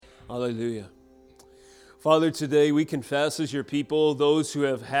Hallelujah. Father, today we confess as your people, those who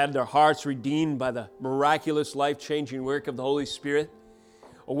have had their hearts redeemed by the miraculous, life-changing work of the Holy Spirit,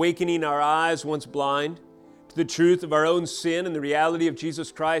 awakening our eyes once blind to the truth of our own sin and the reality of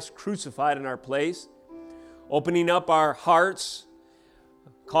Jesus Christ crucified in our place, opening up our hearts,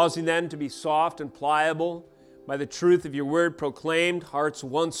 causing them to be soft and pliable by the truth of your word proclaimed, hearts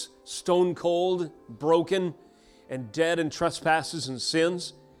once stone cold, broken, and dead in trespasses and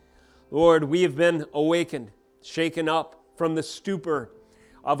sins. Lord, we have been awakened, shaken up from the stupor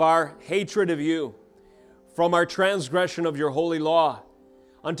of our hatred of you, from our transgression of your holy law,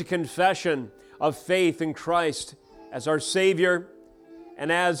 unto confession of faith in Christ as our Savior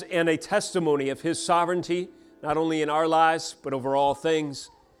and as a testimony of His sovereignty, not only in our lives, but over all things.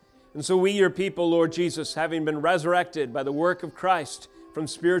 And so we, your people, Lord Jesus, having been resurrected by the work of Christ from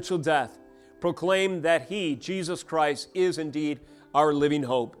spiritual death, proclaim that He, Jesus Christ, is indeed our living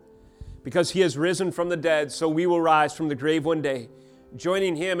hope. Because He has risen from the dead, so we will rise from the grave one day,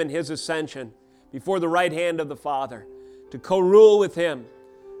 joining Him in His ascension before the right hand of the Father, to co-rule with Him,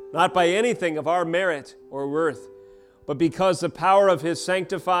 not by anything of our merit or worth, but because the power of His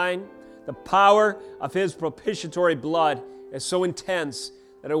sanctifying, the power of His propitiatory blood is so intense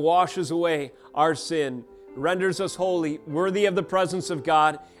that it washes away our sin, renders us holy, worthy of the presence of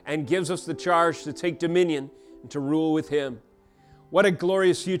God, and gives us the charge to take dominion and to rule with Him. What a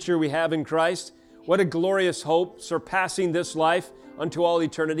glorious future we have in Christ. What a glorious hope surpassing this life unto all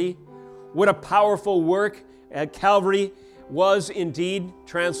eternity. What a powerful work at Calvary was indeed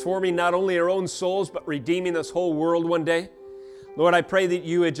transforming not only our own souls, but redeeming this whole world one day. Lord, I pray that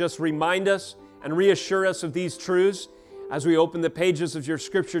you would just remind us and reassure us of these truths as we open the pages of your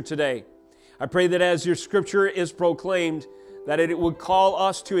Scripture today. I pray that as your Scripture is proclaimed, that it would call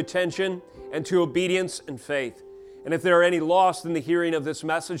us to attention and to obedience and faith. And if there are any lost in the hearing of this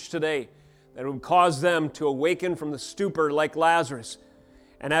message today, that it would cause them to awaken from the stupor like Lazarus.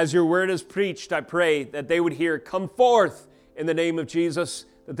 And as your word is preached, I pray that they would hear, "Come forth in the name of Jesus,"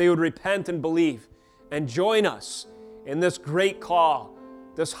 that they would repent and believe and join us in this great call,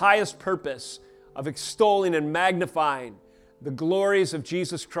 this highest purpose of extolling and magnifying the glories of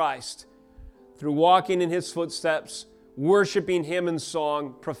Jesus Christ through walking in His footsteps, worshiping Him in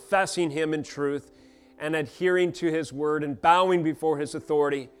song, professing Him in truth, and adhering to His word and bowing before His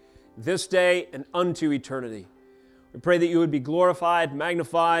authority this day and unto eternity. We pray that you would be glorified,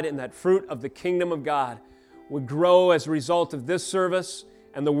 magnified, and that fruit of the kingdom of God would grow as a result of this service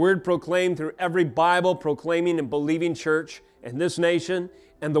and the word proclaimed through every Bible proclaiming and believing church in this nation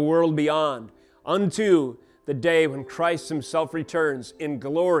and the world beyond, unto the day when Christ Himself returns in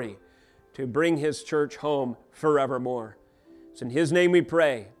glory to bring His church home forevermore. It's in His name we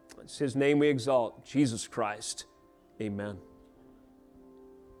pray. It's His name we exalt, Jesus Christ. Amen.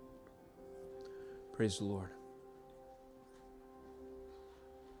 Praise the Lord.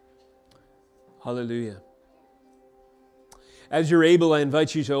 Hallelujah. As you're able, I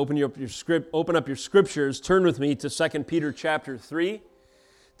invite you to open up your scriptures. Turn with me to 2 Peter chapter 3.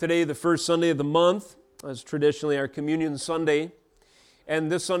 Today, the first Sunday of the month, as traditionally our Communion Sunday.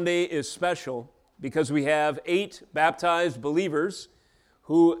 And this Sunday is special because we have 8 baptized believers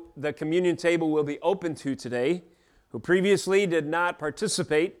who the communion table will be open to today, who previously did not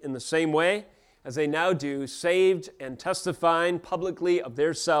participate in the same way as they now do, saved and testifying publicly of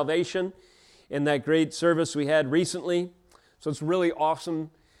their salvation in that great service we had recently. So it's really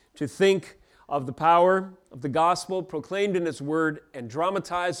awesome to think of the power of the gospel proclaimed in His word and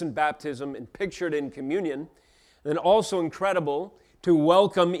dramatized in baptism and pictured in communion. And then also incredible to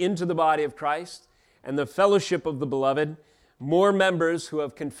welcome into the body of Christ and the fellowship of the beloved more members who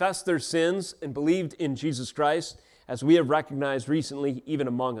have confessed their sins and believed in Jesus Christ, as we have recognized recently, even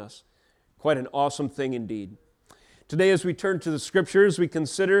among us. Quite an awesome thing indeed. Today, as we turn to the Scriptures, we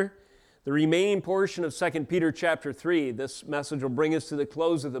consider the remaining portion of 2 Peter chapter 3. This message will bring us to the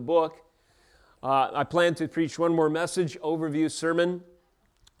close of the book. I plan to preach one more message, overview sermon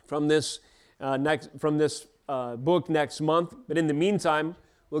from this book next month. But in the meantime,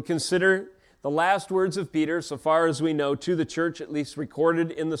 we'll consider the last words of Peter, so far as we know, to the church, at least recorded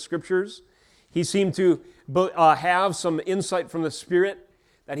in the Scriptures. He seemed to have some insight from the Spirit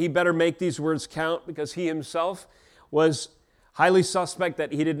that he better make these words count because he himself was highly suspect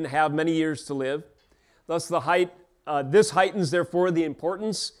that he didn't have many years to live. Thus, this heightens, therefore, the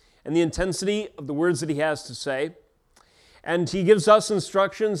importance and the intensity of the words that he has to say. And he gives us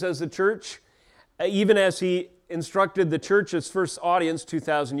instructions as the church, even as he instructed the church's first audience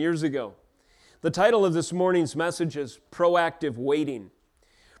 2,000 years ago. The title of this morning's message is Proactive Waiting.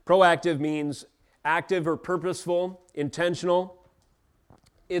 Proactive means active or purposeful, intentional.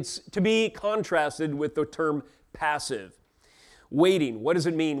 it's to be contrasted with the term passive. Waiting, what does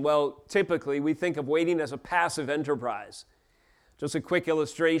it mean? Well, typically we think of waiting as a passive enterprise. Just a quick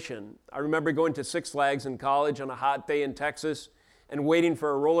illustration. I remember going to Six Flags in college on a hot day in Texas and waiting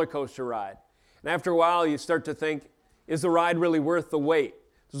for a roller coaster ride. And after a while, you start to think, is the ride really worth the wait?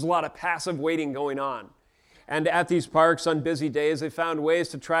 There's a lot of passive waiting going on. And at these parks on busy days, they found ways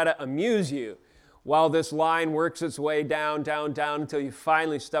to try to amuse you while this line works its way down, down, down until you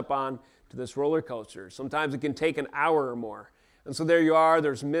finally step on to this roller coaster. Sometimes it can take an hour or more. And so there you are,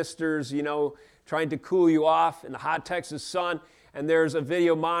 there's misters, trying to cool you off in the hot Texas sun, and there's a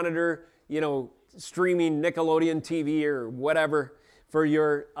video monitor, streaming Nickelodeon TV or whatever for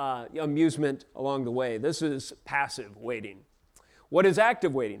your amusement along the way. This is passive waiting. What is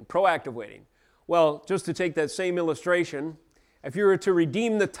active waiting? Proactive waiting. Well, just to take that same illustration, if you were to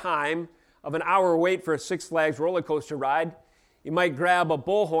redeem the time of an hour wait for a Six Flags roller coaster ride, you might grab a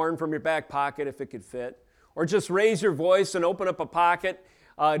bullhorn from your back pocket if it could fit, or just raise your voice and open up a pocket,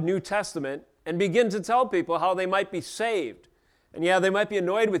 New Testament, and begin to tell people how they might be saved. And yeah, they might be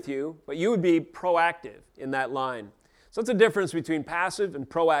annoyed with you, but you would be proactive in that line. So that's the difference between passive and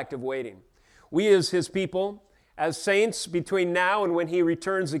proactive waiting. We as His people, as saints, between now and when He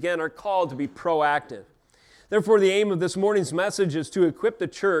returns again, are called to be proactive. Therefore, the aim of this morning's message is to equip the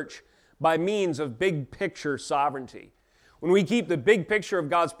church by means of big picture sovereignty. When we keep the big picture of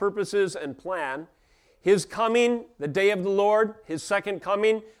God's purposes and plan, His coming, the day of the Lord, His second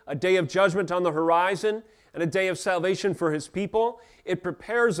coming, a day of judgment on the horizon, and a day of salvation for His people, it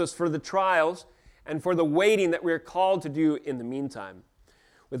prepares us for the trials and for the waiting that we are called to do in the meantime.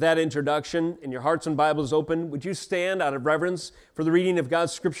 With that introduction, and your hearts and Bibles open, would you stand out of reverence for the reading of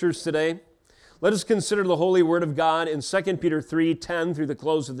God's Scriptures today? Let us consider the holy Word of God in 2 Peter 3:10 through the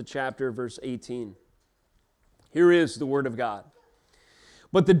close of the chapter, verse 18. Here is the Word of God.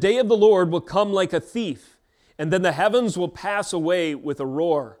 But the day of the Lord will come like a thief, and then the heavens will pass away with a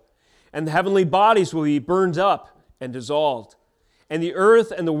roar, and the heavenly bodies will be burned up and dissolved, and the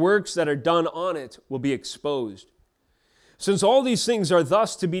earth and the works that are done on it will be exposed. Since all these things are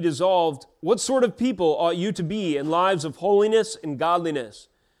thus to be dissolved, what sort of people ought you to be in lives of holiness and godliness,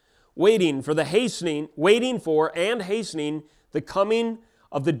 waiting for and hastening the coming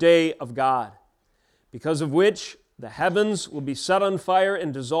of the day of God, because of which the heavens will be set on fire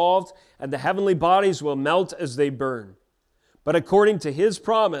and dissolved, and the heavenly bodies will melt as they burn. But according to His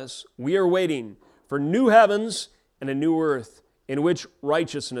promise, we are waiting for new heavens and a new earth, in which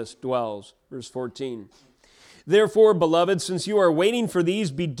righteousness dwells. Verse 14. Therefore, beloved, since you are waiting for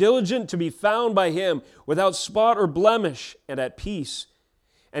these, be diligent to be found by Him without spot or blemish and at peace,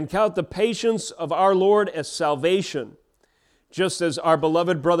 and count the patience of our Lord as salvation, just as our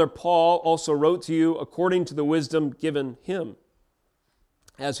beloved brother Paul also wrote to you according to the wisdom given him,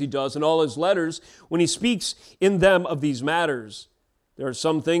 as he does in all his letters when he speaks in them of these matters. There are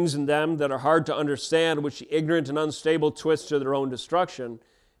some things in them that are hard to understand, which the ignorant and unstable twist to their own destruction,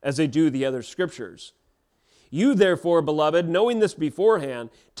 as they do the other Scriptures. You, therefore, beloved, knowing this beforehand,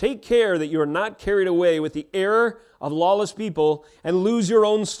 take care that you are not carried away with the error of lawless people and lose your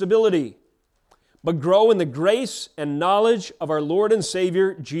own stability, but grow in the grace and knowledge of our Lord and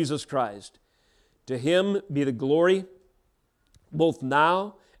Savior, Jesus Christ. To Him be the glory, both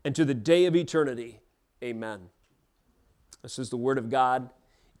now and to the day of eternity. Amen. This is the Word of God.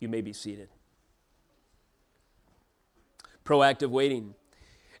 You may be seated. Proactive waiting.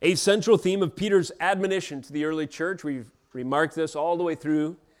 A central theme of Peter's admonition to the early church, we've remarked this all the way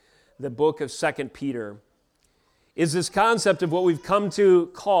through the book of 2 Peter, is this concept of what we've come to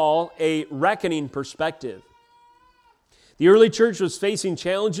call a reckoning perspective. The early church was facing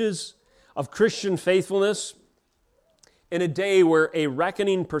challenges of Christian faithfulness in a day where a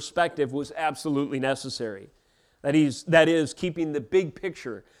reckoning perspective was absolutely necessary. That is, keeping the big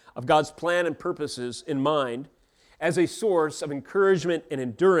picture of God's plan and purposes in mind as a source of encouragement and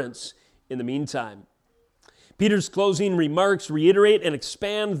endurance in the meantime. Peter's closing remarks reiterate and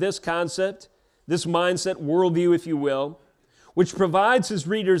expand this concept, this mindset, worldview, if you will, which provides his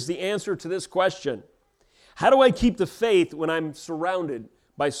readers the answer to this question: how do I keep the faith when I'm surrounded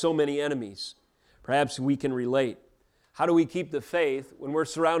by so many enemies? Perhaps we can relate. How do we keep the faith when we're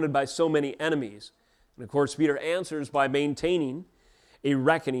surrounded by so many enemies? And of course, Peter answers by maintaining a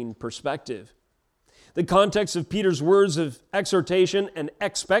reckoning perspective. The context of Peter's words of exhortation and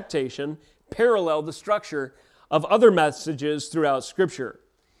expectation parallel the structure of other messages throughout Scripture.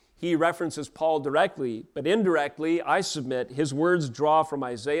 He references Paul directly, but indirectly, I submit, his words draw from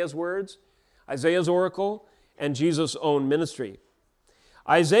Isaiah's words, Isaiah's oracle, and Jesus' own ministry.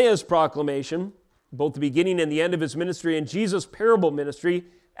 Isaiah's proclamation, both the beginning and the end of his ministry, and Jesus' parable ministry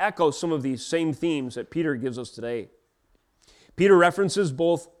echo some of these same themes that Peter gives us today. Peter references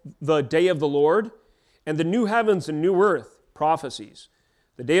both the day of the Lord and the new heavens and new earth, prophecies.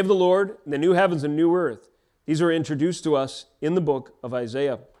 The day of the Lord and the new heavens and new earth. These are introduced to us in the book of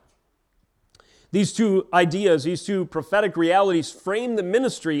Isaiah. These two ideas, these two prophetic realities frame the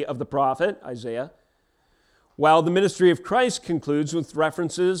ministry of the prophet, Isaiah, while the ministry of Christ concludes with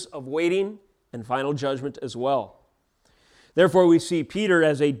references of waiting and final judgment as well. Therefore, we see Peter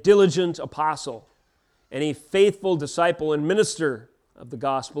as a diligent apostle and a faithful disciple and minister of the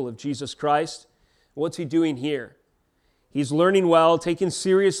gospel of Jesus Christ. What's he doing here? He's learning well, taking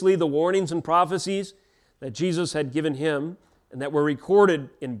seriously the warnings and prophecies that Jesus had given him and that were recorded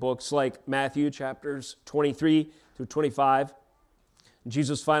in books like Matthew chapters 23 through 25,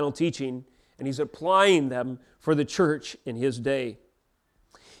 Jesus' final teaching, and he's applying them for the church in his day.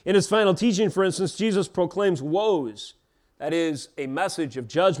 In his final teaching, for instance, Jesus proclaims woes, that is, a message of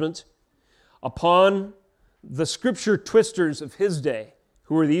judgment, upon the scripture twisters of his day.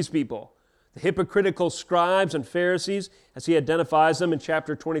 Who are these people? The hypocritical scribes and Pharisees, as he identifies them in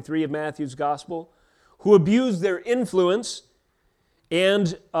chapter 23 of Matthew's gospel, who abuse their influence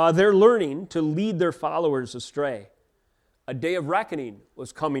and their learning to lead their followers astray. A day of reckoning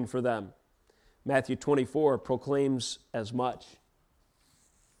was coming for them. Matthew 24 proclaims as much.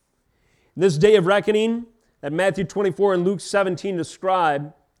 This day of reckoning that Matthew 24 and Luke 17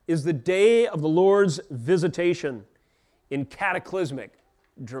 describe is the day of the Lord's visitation in cataclysmic,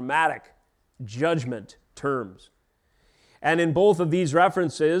 dramatic judgment terms. And in both of these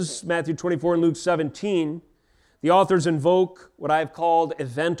references, Matthew 24 and Luke 17, the authors invoke what I've called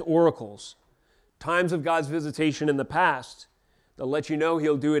event oracles, times of God's visitation in the past. They'll let you know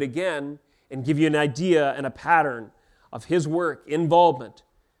He'll do it again and give you an idea and a pattern of His work, involvement,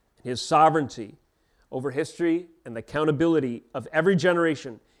 and His sovereignty over history and the accountability of every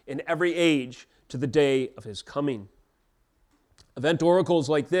generation in every age to the day of His coming. Event oracles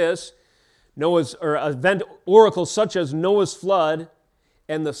like this, event oracles such as Noah's flood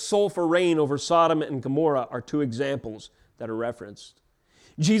and the sulfur rain over Sodom and Gomorrah are two examples that are referenced.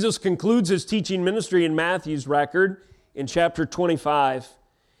 Jesus concludes His teaching ministry in Matthew's record in chapter 25,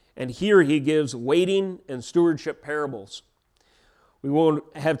 and here He gives waiting and stewardship parables. We won't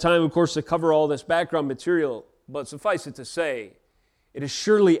have time, of course, to cover all this background material, but suffice it to say, it is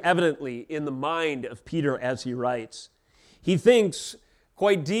surely evidently in the mind of Peter as he writes. He thinks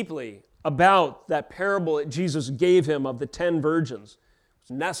quite deeply about that parable that Jesus gave him of the 10 virgins.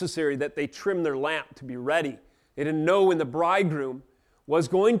 It's necessary that they trim their lamp to be ready. They didn't know when the bridegroom was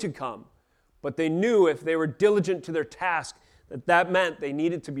going to come, but they knew if they were diligent to their task that meant they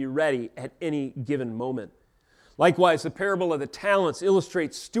needed to be ready at any given moment. Likewise, the parable of the talents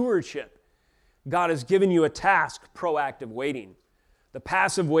illustrates stewardship. God has given you a task, proactive waiting. The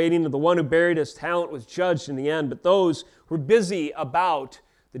passive waiting of the one who buried his talent was judged in the end, but those who were busy about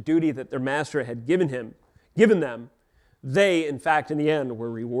the duty that their master had given them, they, in fact, in the end,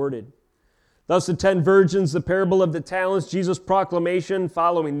 were rewarded. Thus, the 10 virgins, the parable of the talents, Jesus' proclamation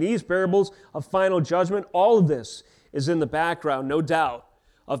following these parables of final judgment, all of this is in the background, no doubt,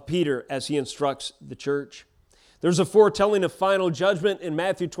 of Peter as he instructs the church. There's a foretelling of final judgment in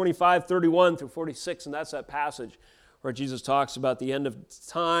Matthew 25, 31 through 46, and that's that passage where Jesus talks about the end of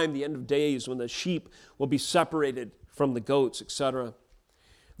time, the end of days, when the sheep will be separated from the goats, etc.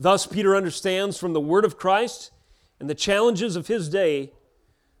 Thus, Peter understands from the word of Christ and the challenges of his day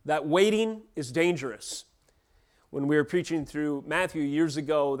that waiting is dangerous. When we were preaching through Matthew years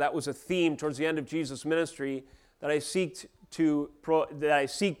ago, that was a theme towards the end of Jesus' ministry that I seek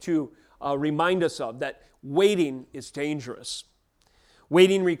to remind us of, that waiting is dangerous.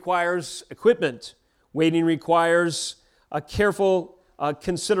 Waiting requires equipment. Waiting requires a careful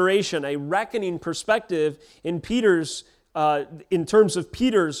consideration, a reckoning perspective in terms of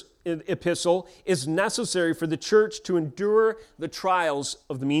Peter's epistle is necessary for the church to endure the trials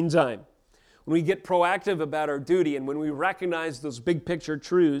of the meantime. When we get proactive about our duty and when we recognize those big picture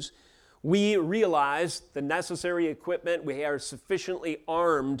truths, we realize the necessary equipment, we are sufficiently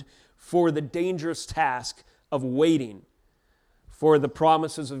armed for the dangerous task of waiting for the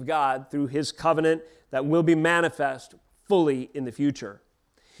promises of God through His covenant that will be manifest fully in the future.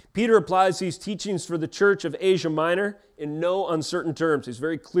 Peter applies these teachings for the church of Asia Minor in no uncertain terms. He's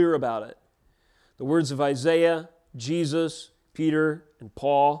very clear about it. The words of Isaiah, Jesus, Peter, and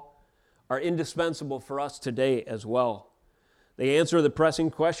Paul are indispensable for us today as well. They answer the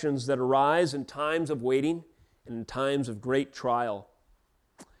pressing questions that arise in times of waiting and in times of great trial.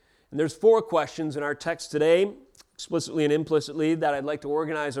 And there's 4 questions in our text today, explicitly and implicitly, that I'd like to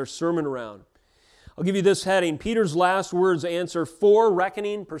organize our sermon around. I'll give you this heading. Peter's last words answer 4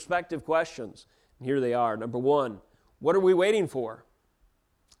 reckoning perspective questions. And here they are. Number 1, what are we waiting for?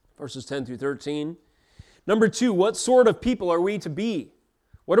 Verses 10 through 13. Number 2, what sort of people are we to be?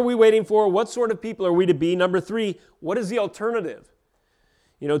 What are we waiting for? What sort of people are we to be? Number 3, what is the alternative?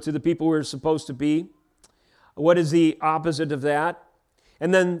 To the people we're supposed to be. What is the opposite of that?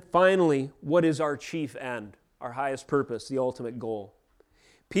 And then finally, what is our chief end, our highest purpose, the ultimate goal?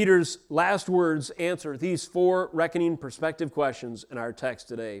 Peter's last words answer these 4 reckoning perspective questions in our text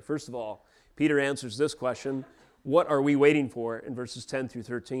today. First of all, Peter answers this question, what are we waiting for, in verses 10 through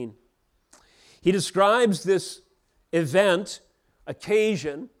 13. He describes this event,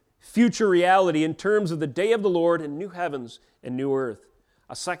 occasion, future reality in terms of the day of the Lord and new heavens and new earth.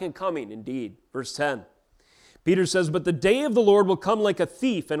 A second coming, indeed. Verse 10. Peter says, but the day of the Lord will come like a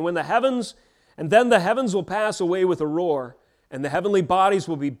thief, and then the heavens will pass away with a roar, and the heavenly bodies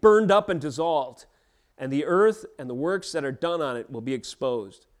will be burned up and dissolved, and the earth and the works that are done on it will be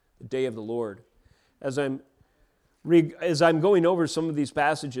exposed. The day of the Lord. As I'm going over some of these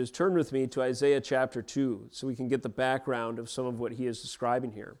passages, turn with me to Isaiah chapter 2 so we can get the background of some of what he is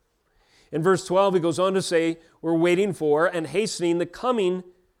describing here. In verse 12, he goes on to say, we're waiting for and hastening the coming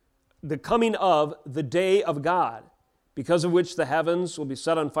of the day of God, because of which the heavens will be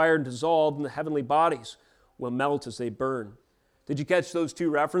set on fire and dissolved, and the heavenly bodies will melt as they burn. Did you catch those 2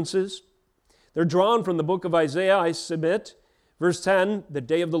 references? They're drawn from the book of Isaiah, I submit. Verse 10, the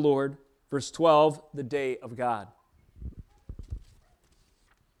day of the Lord. Verse 12, the day of God.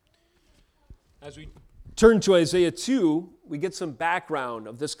 As we turn to Isaiah 2, we get some background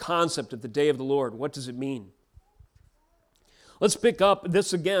of this concept of the day of the Lord. What does it mean? Let's pick up,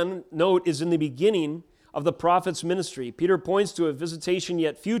 this again, note, is in the beginning of the prophet's ministry. Peter points to a visitation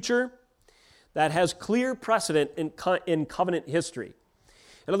yet future that has clear precedent in covenant history.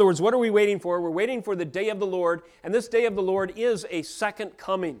 In other words, what are we waiting for? We're waiting for the day of the Lord, and this day of the Lord is a second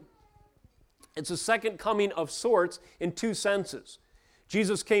coming. It's a second coming of sorts in 2 senses.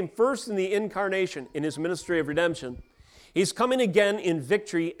 Jesus came first in the incarnation, in his ministry of redemption. He's coming again in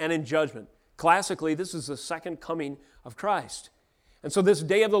victory and in judgment. Classically, this is the second coming of Christ. And so this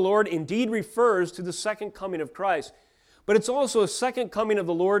day of the Lord indeed refers to the second coming of Christ. But it's also a second coming of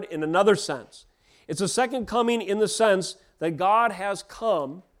the Lord in another sense. It's a second coming in the sense that God has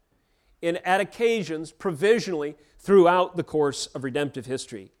come at occasions provisionally throughout the course of redemptive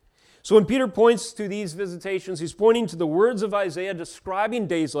history. So when Peter points to these visitations, he's pointing to the words of Isaiah describing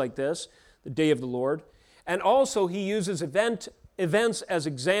days like this, the day of the Lord, and also he uses events as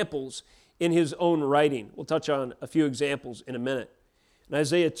examples in his own writing. We'll touch on a few examples in a minute. In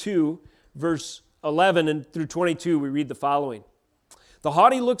Isaiah 2, verse 11 and through 22, we read the following. The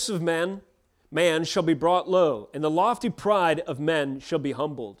haughty looks of man shall be brought low, and the lofty pride of men shall be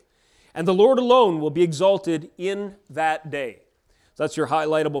humbled. And the Lord alone will be exalted in that day. So that's your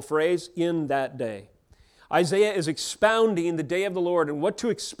highlightable phrase, in that day. Isaiah is expounding the day of the Lord and what to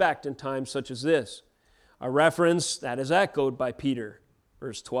expect in times such as this. A reference that is echoed by Peter,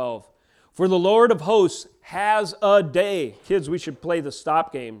 verse 12. For the Lord of hosts has a day. Kids, we should play the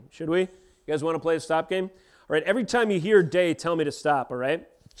stop game, should we? You guys want to play a stop game? All right, every time you hear day, tell me to stop, all right?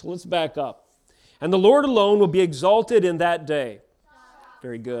 So let's back up. And the Lord alone will be exalted in that day.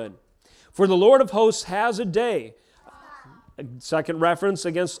 Very good. For the Lord of hosts has a day. A second reference,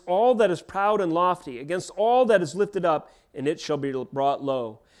 against all that is proud and lofty, against all that is lifted up, and it shall be brought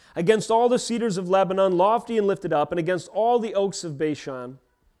low. Against all the cedars of Lebanon, lofty and lifted up, and against all the oaks of Bashan,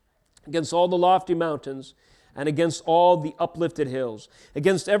 against all the lofty mountains, and against all the uplifted hills,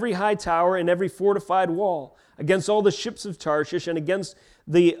 against every high tower and every fortified wall, against all the ships of Tarshish, and against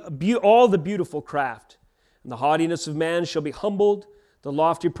all the beautiful craft. And the haughtiness of man shall be humbled, the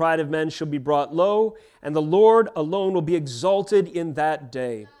lofty pride of men shall be brought low, and the Lord alone will be exalted in that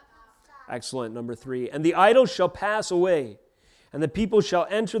day. Excellent, number 3. And the idols shall pass away, and the people shall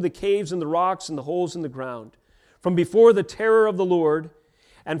enter the caves and the rocks and the holes in the ground, from before the terror of the Lord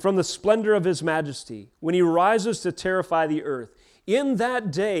and from the splendor of his majesty, when he rises to terrify the earth. In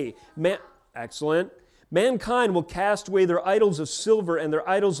that day, mankind will cast away their idols of silver and their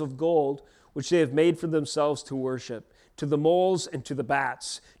idols of gold, which they have made for themselves to worship, to the moles and to the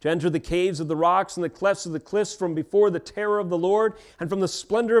bats, to enter the caves of the rocks and the clefts of the cliffs from before the terror of the Lord and from the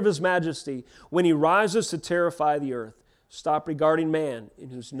splendor of his majesty, when he rises to terrify the earth. Stop regarding man, in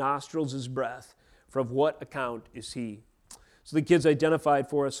whose nostrils is breath, for of what account is he? So the kids identified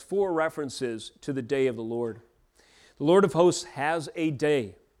for us 4 references to the day of the Lord. The Lord of hosts has a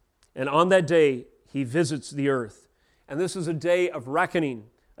day, and on that day he visits the earth. And this is a day of reckoning,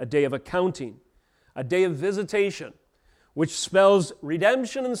 a day of accounting, a day of visitation, which spells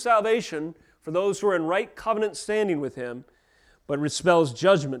redemption and salvation for those who are in right covenant standing with him, but spells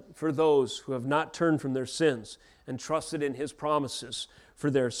judgment for those who have not turned from their sins and trusted in his promises for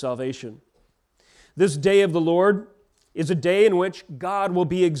their salvation. This day of the Lord is a day in which God will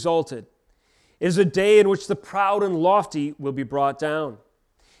be exalted. It is a day in which the proud and lofty will be brought down.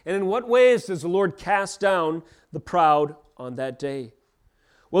 And in what ways does the Lord cast down the proud on that day?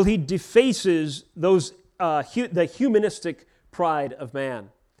 Well, he defaces the humanistic pride of man.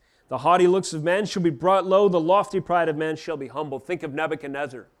 The haughty looks of man shall be brought low, the lofty pride of man shall be humbled. Think of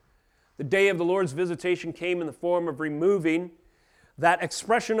Nebuchadnezzar. The day of the Lord's visitation came in the form of removing that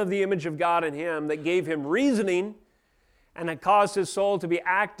expression of the image of God in him that gave him reasoning and had caused his soul to be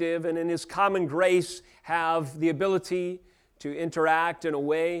active and in his common grace have the ability to interact in a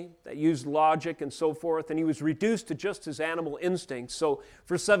way that used logic and so forth, and he was reduced to just his animal instincts. So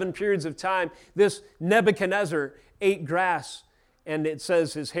for 7 periods of time, this Nebuchadnezzar ate grass, and it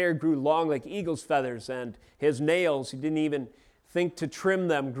says his hair grew long like eagle's feathers, and his nails, he didn't even think to trim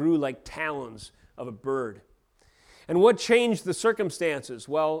them, grew like talons of a bird. And what changed the circumstances?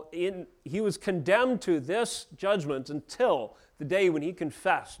 Well, he was condemned to this judgment until the day when he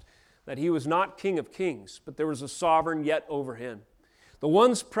confessed that he was not King of Kings, but there was a sovereign yet over him. The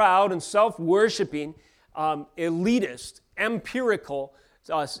once proud and self-worshiping, elitist, empirical,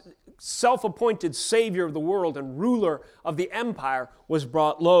 self-appointed Savior of the world and ruler of the empire was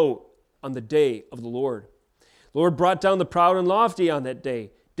brought low on the day of the Lord. The Lord brought down the proud and lofty on that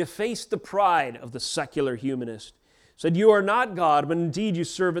day, defaced the pride of the secular humanist, said, "You are not God, but indeed you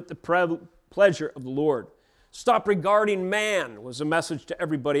serve at the pleasure of the Lord." Stop regarding man was a message to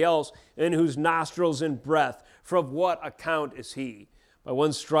everybody else, in whose nostrils and breath, for of what account is he? By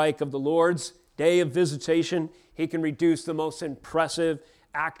one strike of the Lord's day of visitation, he can reduce the most impressive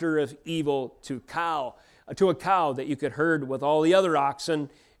actor of evil to a cow that you could herd with all the other oxen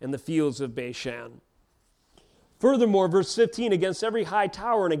in the fields of Bashan. Furthermore, verse 15, against every high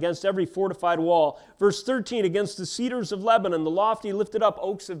tower and against every fortified wall. Verse 13, against the cedars of Lebanon, the lofty lifted up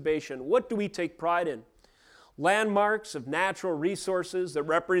oaks of Bashan. What do we take pride in? Landmarks of natural resources that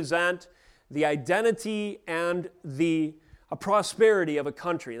represent the identity and the prosperity of a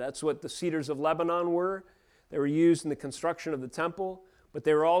country. That's what the cedars of Lebanon were. They were used in the construction of the temple, but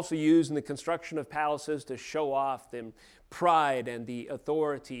they were also used in the construction of palaces to show off the pride and the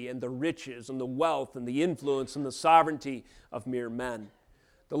authority and the riches and the wealth and the influence and the sovereignty of mere men.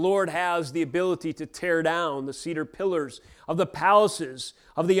 The Lord has the ability to tear down the cedar pillars of the palaces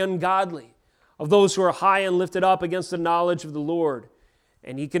of the ungodly, of those who are high and lifted up against the knowledge of the Lord.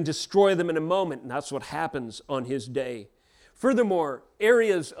 And he can destroy them in a moment, and that's what happens on his day. Furthermore,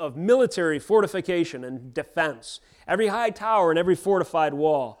 areas of military fortification and defense, every high tower and every fortified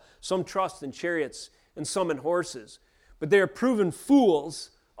wall, some trust in chariots and some in horses, but they are proven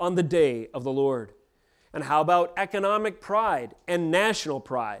fools on the day of the Lord. And how about economic pride and national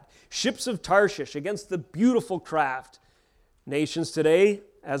pride? Ships of Tarshish against the beautiful craft. Nations today,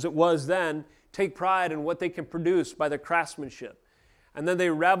 as it was then, take pride in what they can produce by their craftsmanship. And then they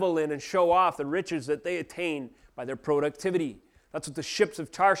revel in and show off the riches that they attain by their productivity. That's what the ships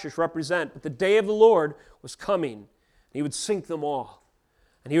of Tarshish represent. But the day of the Lord was coming. And he would sink them all.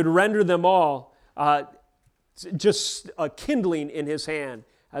 And he would render them all just kindling in his hand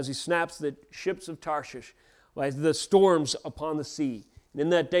as he snaps the ships of Tarshish like the storms upon the sea. And in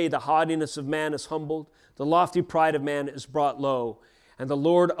that day the haughtiness of man is humbled, the lofty pride of man is brought low, and the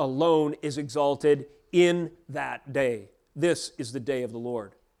Lord alone is exalted in that day. This is the day of the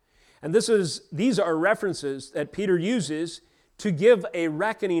Lord. And these are references that Peter uses to give a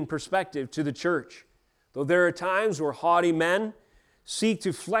reckoning perspective to the church. Though there are times where haughty men seek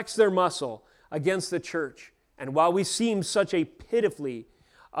to flex their muscle against the church, and while we seem such a pitifully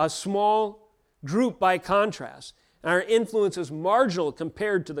small group by contrast, and our influence is marginal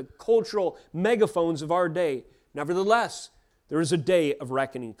compared to the cultural megaphones of our day, nevertheless, there is a day of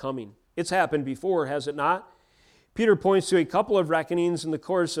reckoning coming. It's happened before, has it not? Peter points to a couple of reckonings in the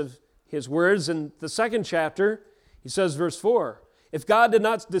course of his words. In the second chapter, he says, verse 4, if God did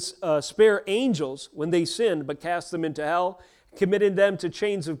not spare angels when they sinned, but cast them into hell, committing them to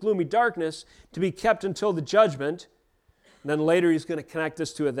chains of gloomy darkness to be kept until the judgment. And then later he's going to connect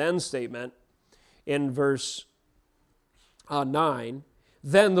this to a then statement in verse 9.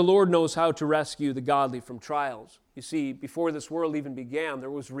 Then the Lord knows how to rescue the godly from trials. You see, before this world even began,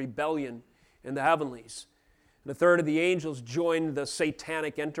 there was rebellion in the heavenlies. And a third of the angels joined the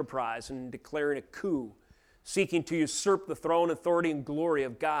satanic enterprise in declaring a coup, seeking to usurp the throne, authority, and glory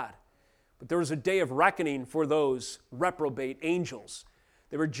of God. But there was a day of reckoning for those reprobate angels.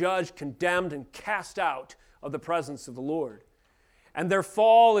 They were judged, condemned, and cast out of the presence of the Lord. And their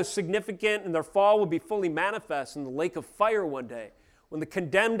fall is significant, and their fall will be fully manifest in the lake of fire one day, when the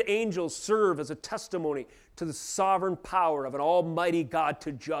condemned angels serve as a testimony to the sovereign power of an almighty God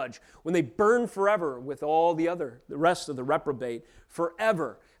to judge, when they burn forever with all the rest of the reprobate,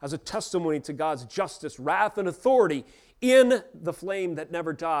 forever as a testimony to God's justice, wrath, and authority in the flame that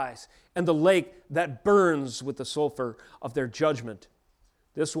never dies and the lake that burns with the sulfur of their judgment.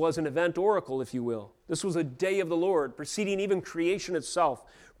 This was an event oracle, if you will. This was a day of the Lord, preceding even creation itself,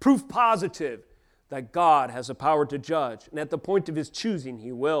 proof positive that God has a power to judge, and at the point of his choosing,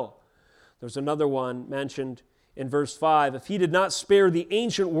 he will. There's another one mentioned in verse 5. If he did not spare the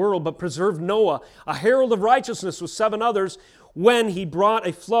ancient world, but preserved Noah, a herald of righteousness with 7 others, when he brought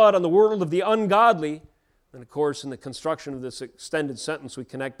a flood on the world of the ungodly. And of course, in the construction of this extended sentence, we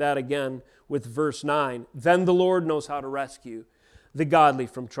connect that again with verse 9. Then the Lord knows how to rescue the godly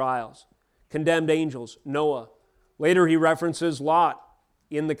from trials. Condemned angels, Noah. Later he references Lot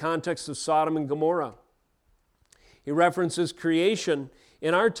in the context of Sodom and Gomorrah. He references creation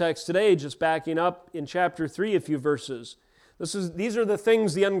in our text today, just backing up in chapter 3 a few verses. These are the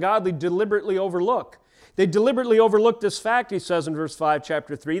things the ungodly deliberately overlook. They deliberately overlook this fact, he says in verse 5,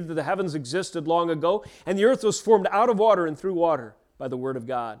 chapter 3, that the heavens existed long ago, and the earth was formed out of water and through water by the word of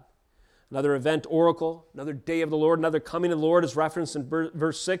God. Another event oracle, another day of the Lord, another coming of the Lord is referenced in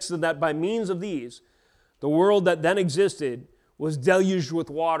verse 6, and that by means of these, the world that then existed was deluged with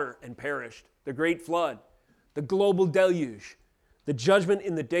water and perished. The great flood, the global deluge, the judgment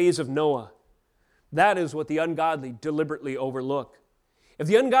in the days of Noah. That is what the ungodly deliberately overlook. If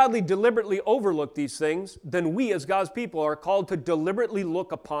the ungodly deliberately overlook these things, then we as God's people are called to deliberately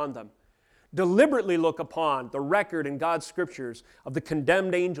look upon them. Deliberately look upon the record in God's scriptures of the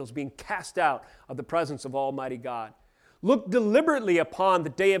condemned angels being cast out of the presence of Almighty God. Look deliberately upon the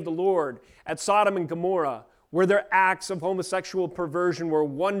day of the Lord at Sodom and Gomorrah, where their acts of homosexual perversion were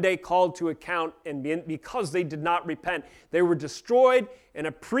one day called to account, and because they did not repent, they were destroyed in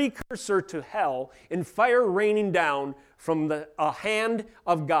a precursor to hell in fire raining down from a hand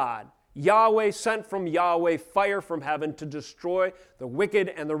of God. Yahweh sent from Yahweh fire from heaven to destroy the wicked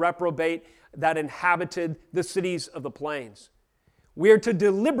and the reprobate that inhabited the cities of the plains. We are to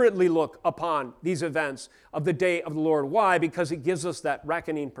deliberately look upon these events of the day of the Lord. Why? Because it gives us that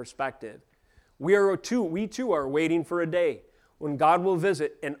reckoning perspective. We too are waiting for a day when God will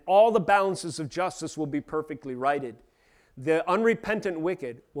visit and all the balances of justice will be perfectly righted. The unrepentant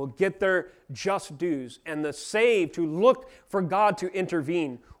wicked will get their just dues, and the saved who look for God to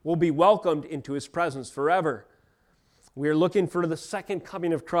intervene will be welcomed into his presence forever. We are looking for the second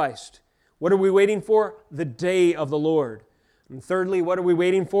coming of Christ. What are we waiting for? The day of the Lord. And thirdly, what are we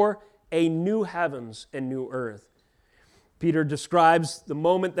waiting for? A new heavens and new earth. Peter describes the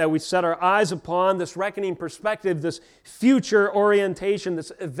moment that we set our eyes upon, this reckoning perspective, this future orientation,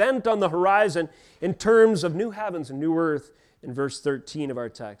 this event on the horizon in terms of new heavens and new earth in verse 13 of our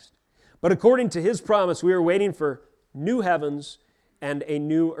text. But according to his promise, we are waiting for new heavens and a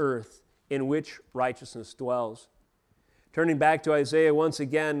new earth in which righteousness dwells. Turning back to Isaiah once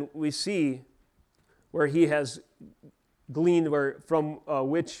again, we see where he has gleaned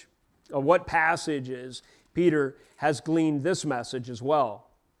what passages Peter has gleaned this message as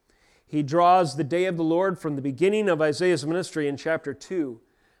well. He draws the day of the Lord from the beginning of Isaiah's ministry in chapter 2,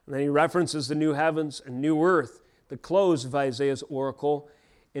 and then he references the new heavens and new earth, the close of Isaiah's oracle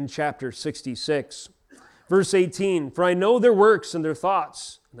in chapter 66. Verse 18, for I know their works and their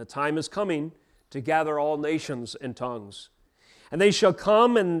thoughts, and the time is coming to gather all nations and tongues. And they shall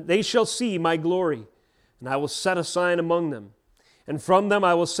come and they shall see my glory, and I will set a sign among them. And from them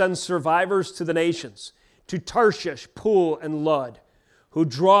I will send survivors to the nations, to Tarshish, Pul, and Lud, who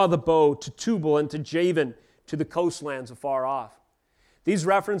draw the bow, to Tubal and to Javan, to the coastlands afar off. These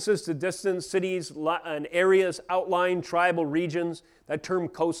references to distant cities and areas, outlying tribal regions, that term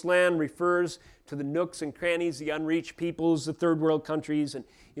coastland refers to the nooks and crannies, the unreached peoples, the third world countries, and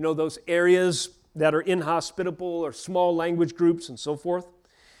those areas that are inhospitable or small language groups and so forth.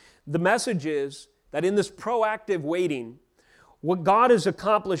 The message is that in this proactive waiting, what God is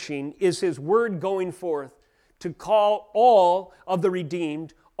accomplishing is his word going forth to call all of the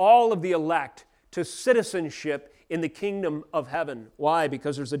redeemed, all of the elect, to citizenship in the kingdom of heaven. Why?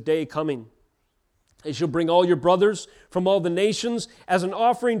 Because there's a day coming. They shall bring all your brothers from all the nations as an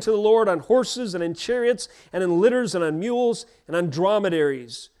offering to the Lord on horses and in chariots and in litters and on mules and on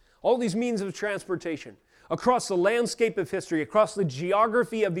dromedaries. All these means of transportation across the landscape of history, across the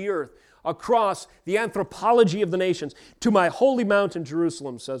geography of the earth, across the anthropology of the nations, to my holy mountain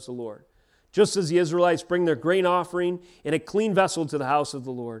Jerusalem, says the Lord. Just as the Israelites bring their grain offering in a clean vessel to the house of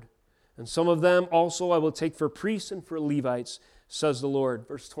the Lord. And some of them also I will take for priests and for Levites, says the Lord.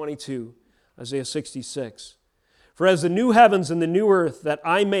 Verse 22, Isaiah 66. For as the new heavens and the new earth that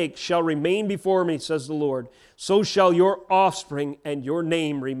I make shall remain before me, says the Lord, so shall your offspring and your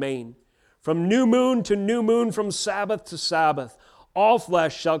name remain. From new moon to new moon, from Sabbath to Sabbath, all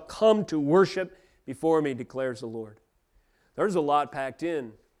flesh shall come to worship before me, declares the Lord. There's a lot packed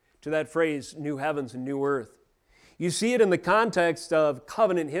in to that phrase, new heavens and new earth. You see it in the context of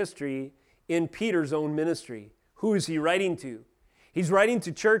covenant history in Peter's own ministry. Who is he writing to? He's writing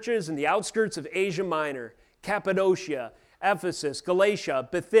to churches in the outskirts of Asia Minor, Cappadocia, Ephesus, Galatia,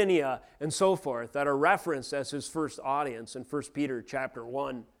 Bithynia, and so forth that are referenced as his first audience in 1 Peter chapter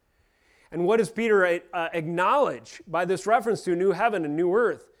 1. And what does Peter acknowledge by this reference to a new heaven and new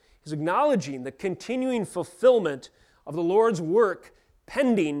earth? He's acknowledging the continuing fulfillment of the Lord's work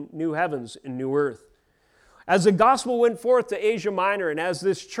pending new heavens and new earth. As the gospel went forth to Asia Minor and as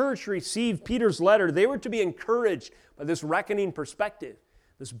this church received Peter's letter, they were to be encouraged by this reckoning perspective,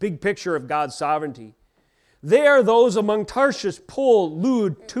 this big picture of God's sovereignty. They are those among Tarshish, Pul,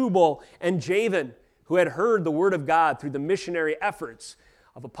 Lud, Tubal, and Javan who had heard the word of God through the missionary efforts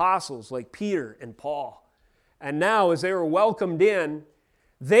of apostles like Peter and Paul. And now, as they were welcomed in,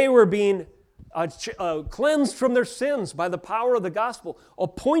 they were being cleansed from their sins by the power of the gospel,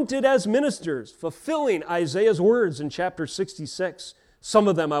 appointed as ministers, fulfilling Isaiah's words in chapter 66. Some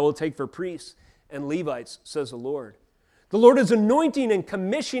of them I will take for priests and Levites, says the Lord. The Lord is anointing and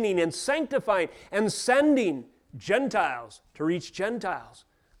commissioning and sanctifying and sending Gentiles to reach Gentiles.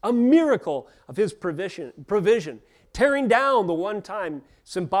 A miracle of His provision, tearing down the one-time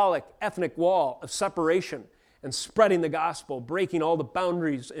symbolic ethnic wall of separation and spreading the gospel, breaking all the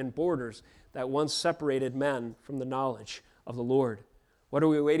boundaries and borders that once separated men from the knowledge of the Lord. What are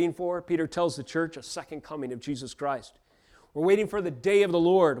we waiting for? Peter tells the church a second coming of Jesus Christ. We're waiting for the day of the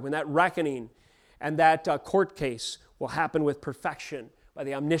Lord when that reckoning and that court case will happen with perfection by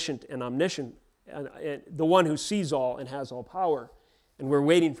the omniscient, the one who sees all and has all power. And we're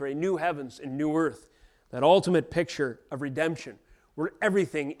waiting for a new heavens and new earth, that ultimate picture of redemption where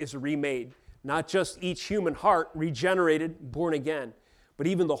everything is remade, not just each human heart regenerated, born again, but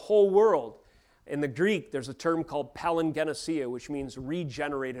even the whole world. In the Greek, there's a term called palingenesia, which means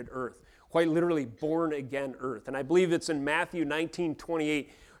regenerated earth, quite literally born again earth. And I believe it's in Matthew 19:28.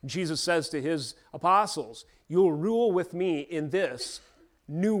 Jesus says to his apostles, you will rule with me in this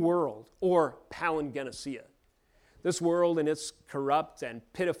new world, or palingenesia. This world, in its corrupt and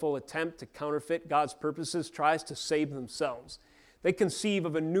pitiful attempt to counterfeit God's purposes, tries to save themselves. They conceive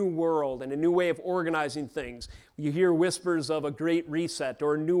of a new world and a new way of organizing things. You hear whispers of a great reset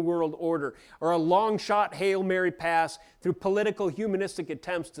or a new world order or a long-shot Hail Mary pass through political humanistic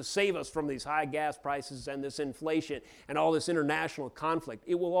attempts to save us from these high gas prices and this inflation and all this international conflict.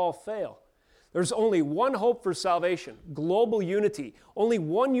 It will all fail. There's only one hope for salvation, global unity, only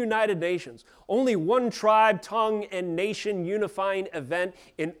one United Nations, only one tribe, tongue, and nation unifying event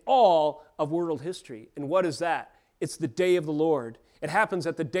in all of world history. And what is that? It's the day of the Lord. It happens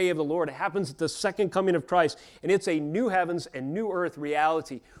at the day of the Lord. It happens at the second coming of Christ. And it's a new heavens and new earth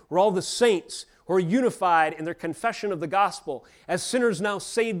reality where all the saints who are unified in their confession of the gospel as sinners now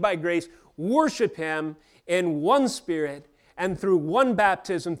saved by grace worship Him in one spirit and through one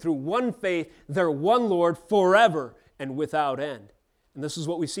baptism, through one faith, their one Lord forever and without end. And this is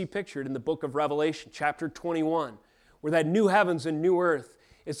what we see pictured in the book of Revelation, chapter 21, where that new heavens and new earth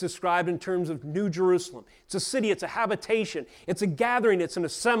is described in terms of New Jerusalem. It's a city, it's a habitation, it's a gathering, it's an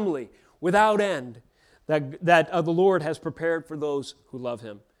assembly without end that the Lord has prepared for those who love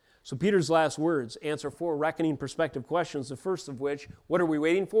Him. So Peter's last words answer 4 reckoning perspective questions, the first of which, what are we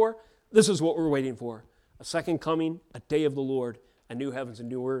waiting for? This is what we're waiting for. A second coming, a day of the Lord, a new heavens and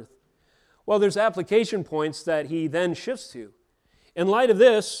new earth. Well, there's application points that he then shifts to. In light of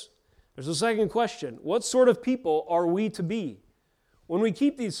this, there's a second question. What sort of people are we to be? When we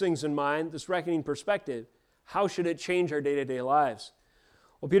keep these things in mind, this reckoning perspective, how should it change our day-to-day lives?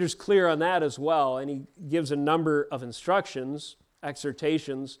 Well, Peter's clear on that as well, and he gives a number of instructions,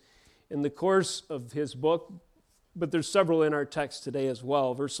 exhortations, in the course of his book, but there's several in our text today as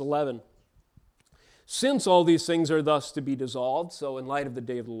well. Verse 11, since all these things are thus to be dissolved, so in light of the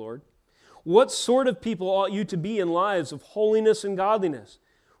day of the Lord, what sort of people ought you to be in lives of holiness and godliness,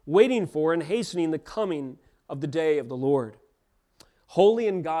 waiting for and hastening the coming of the day of the Lord? Holy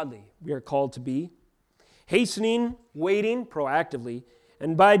and godly we are called to be, hastening, waiting proactively,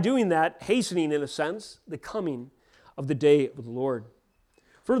 and by doing that, hastening in a sense, the coming of the day of the Lord.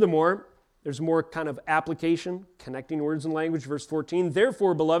 Furthermore, there's more kind of application, connecting words and language. Verse 14,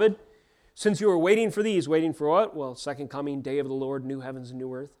 therefore, beloved, since you are waiting for these, waiting for what? Well, second coming, day of the Lord, new heavens and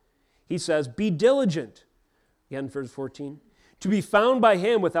new earth. He says, be diligent. Again, verse 14. to be found by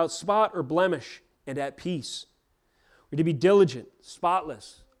Him without spot or blemish and at peace. We're to be diligent,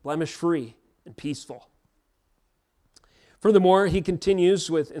 spotless, blemish-free, and peaceful. Furthermore, he continues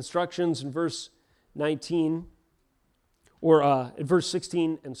with instructions in verse 19, or in verse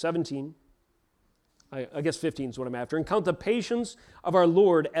 16 and 17. I guess 15 is what I'm after. And count the patience of our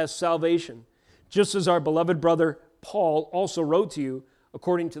Lord as salvation, just as our beloved brother Paul also wrote to you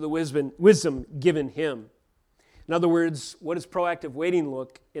according to the wisdom given him. In other words, what does proactive waiting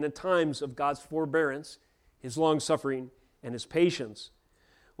look in times of God's forbearance, His long-suffering, and His patience?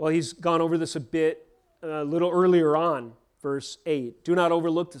 Well, he's gone over this a little earlier on, verse 8. Do not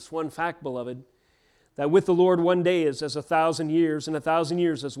overlook this one fact, beloved, that with the Lord 1 day is as 1,000 years, and 1,000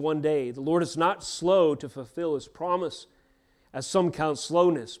 years as 1 day. The Lord is not slow to fulfill His promise, as some count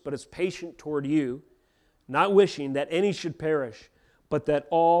slowness, but is patient toward you, not wishing that any should perish, but that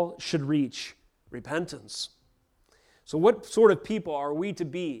all should reach repentance. So what sort of people are we to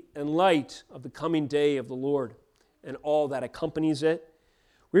be in light of the coming day of the Lord and all that accompanies it?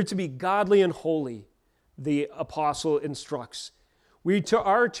 We're to be godly and holy, the apostle instructs. We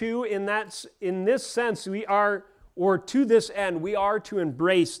are to, in this sense, to this end, we are to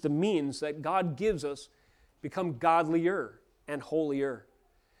embrace the means that God gives us, become godlier and holier.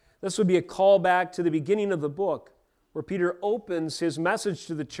 This would be a callback to the beginning of the book, where Peter opens his message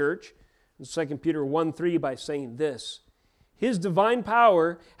to the church in 2 Peter 1:3 by saying this: His divine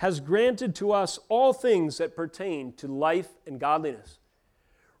power has granted to us all things that pertain to life and godliness.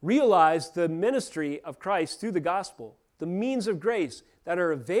 Realize the ministry of Christ through the gospel, the means of grace that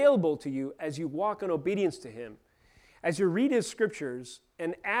are available to you as you walk in obedience to Him. As you read His scriptures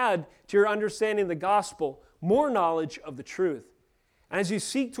and add to your understanding of the gospel more knowledge of the truth. And as you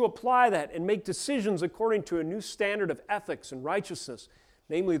seek to apply that and make decisions according to a new standard of ethics and righteousness,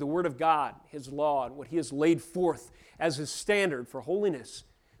 namely the Word of God, His law, and what He has laid forth as His standard for holiness,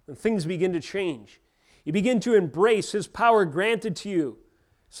 then things begin to change. You begin to embrace His power granted to you,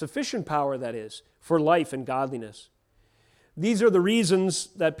 sufficient power, that is, for life and godliness. These are the reasons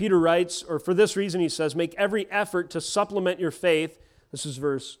that Peter writes, or for this reason he says, make every effort to supplement your faith. This is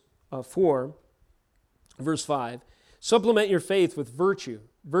verse 4. Verse 5. Supplement your faith with virtue,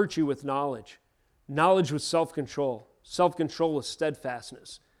 virtue with knowledge, knowledge with self-control, self-control with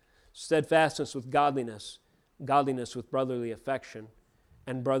steadfastness, steadfastness with godliness, godliness with brotherly affection,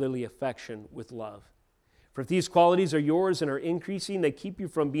 and brotherly affection with love. For if these qualities are yours and are increasing, they keep you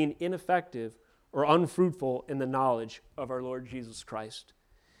from being ineffective or unfruitful in the knowledge of our Lord Jesus Christ.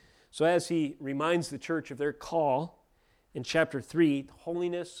 So as he reminds the church of their call in chapter 3,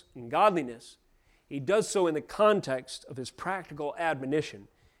 holiness and godliness, he does so in the context of his practical admonition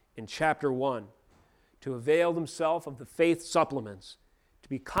in chapter 1, to avail themselves of the faith supplements, to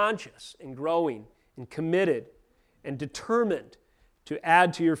be conscious and growing and committed and determined to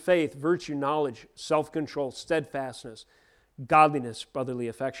add to your faith virtue, knowledge, self-control, steadfastness, godliness, brotherly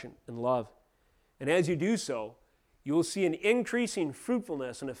affection, and love. And as you do so, you will see an increasing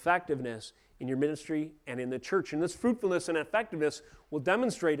fruitfulness and effectiveness in your ministry and in the church. And this fruitfulness and effectiveness will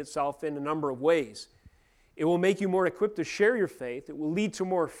demonstrate itself in a number of ways. It will make you more equipped to share your faith. It will lead to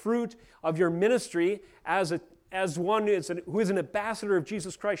more fruit of your ministry as one who is an ambassador of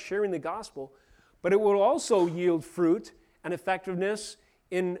Jesus Christ sharing the gospel. But it will also yield fruit and effectiveness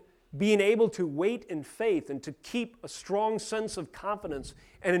in being able to wait in faith and to keep a strong sense of confidence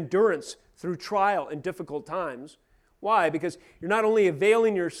and endurance through trial and difficult times. Why? Because you're not only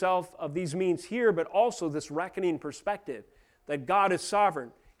availing yourself of these means here, but also this reckoning perspective that God is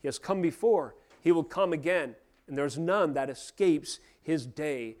sovereign. He has come before. He will come again. And there's none that escapes His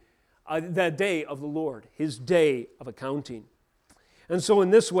day, the day of the Lord, His day of accounting. And so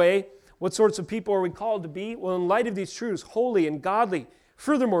in this way, what sorts of people are we called to be? Well, in light of these truths, holy and godly,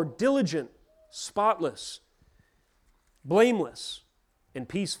 furthermore, diligent, spotless, blameless, and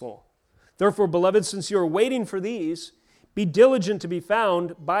peaceful. Therefore, beloved, since you are waiting for these, be diligent to be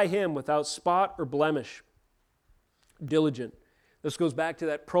found by Him without spot or blemish. Diligent. This goes back to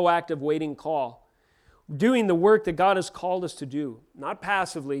that proactive waiting call. Doing the work that God has called us to do, not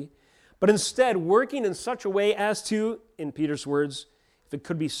passively, but instead working in such a way as to, in Peter's words, if it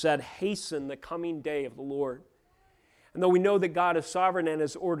could be said, hasten the coming day of the Lord. And though we know that God is sovereign and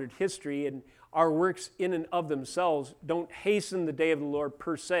has ordered history, and our works in and of themselves don't hasten the day of the Lord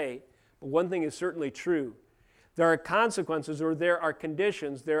per se, but one thing is certainly true. There are consequences, or there are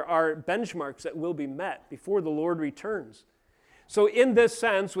conditions, there are benchmarks that will be met before the Lord returns. So in this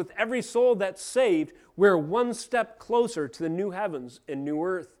sense, with every soul that's saved, we're one step closer to the new heavens and new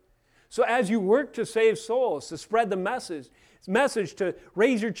earth. So as you work to save souls, to spread the message to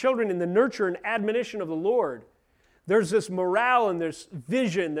raise your children in the nurture and admonition of the Lord, There's this morale and this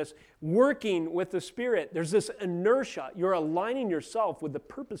vision, this working with the Spirit. There's this inertia. You're aligning yourself with the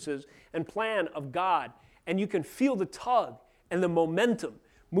purposes and plan of God. And you can feel the tug and the momentum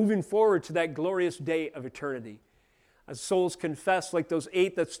moving forward to that glorious day of eternity. As souls confess, like those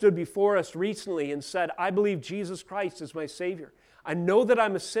 8 that stood before us recently and said, I believe Jesus Christ is my Savior. I know that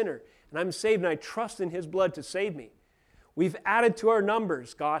I'm a sinner, and I'm saved, and I trust in His blood to save me. We've added to our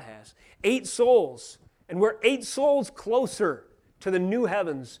numbers, God has, 8 souls, and we're 8 souls closer to the new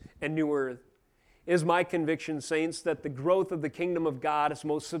heavens and new earth. It is my conviction, saints, that the growth of the kingdom of God is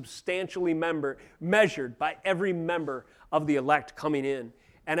most substantially measured by every member of the elect coming in.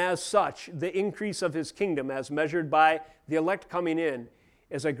 And as such, the increase of His kingdom, as measured by the elect coming in,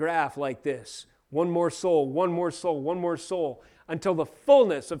 is a graph like this. One more soul, one more soul, one more soul, until the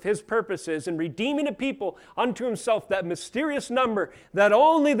fullness of His purposes in redeeming a people unto Himself, that mysterious number that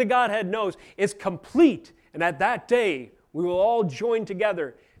only the Godhead knows, is complete. And at that day, we will all join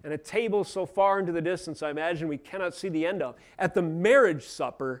together at a table so far into the distance, I imagine we cannot see the end of, at the marriage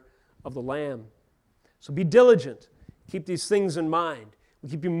supper of the Lamb. So be diligent. Keep these things in mind. We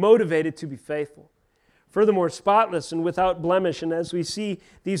keep you motivated to be faithful. Furthermore, spotless and without blemish. And as we see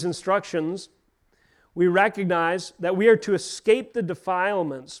these instructions, we recognize that we are to escape the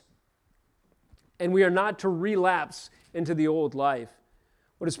defilements and we are not to relapse into the old life.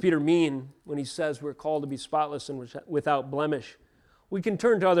 What does Peter mean when he says we're called to be spotless and without blemish? We can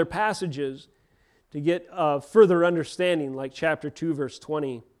turn to other passages to get further understanding, like chapter 2, verse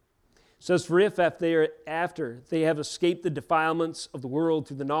 20. It says, for if after they have escaped the defilements of the world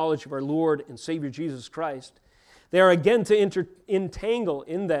through the knowledge of our Lord and Savior Jesus Christ, they are again entangled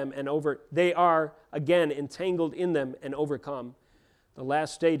in them and overcome. The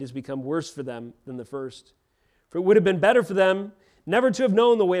last state has become worse for them than the first. For it would have been better for them never to have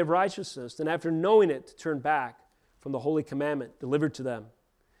known the way of righteousness than after knowing it to turn back from the holy commandment delivered to them.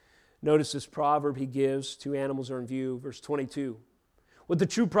 Notice this proverb he gives. 2 animals are in view. Verse 22. What the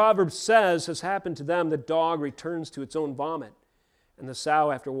true proverb says has happened to them. The dog returns to its own vomit, and the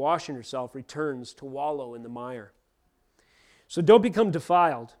sow, after washing herself, returns to wallow in the mire. So don't become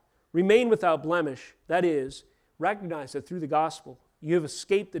defiled. Remain without blemish. That is, recognize that through the gospel, you have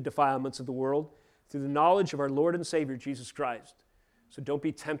escaped the defilements of the world through the knowledge of our Lord and Savior, Jesus Christ. So don't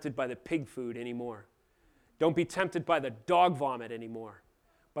be tempted by the pig food anymore. Don't be tempted by the dog vomit anymore,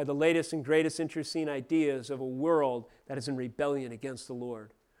 by the latest and greatest interesting ideas of a world that is in rebellion against the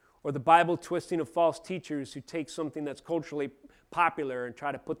Lord, or the Bible twisting of false teachers who take something that's culturally popular and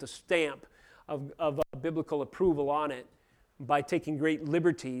try to put the stamp of biblical approval on it by taking great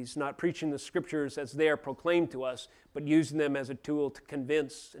liberties, not preaching the Scriptures as they are proclaimed to us, but using them as a tool to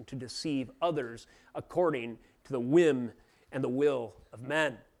convince and to deceive others according to the whim and the will of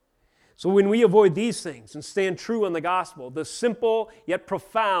men. So when we avoid these things and stand true on the gospel, the simple yet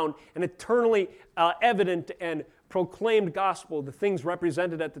profound and eternally evident and proclaimed gospel, the things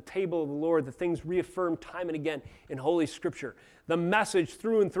represented at the table of the Lord, the things reaffirmed time and again in Holy Scripture, the message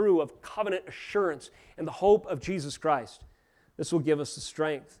through and through of covenant assurance and the hope of Jesus Christ, this will give us the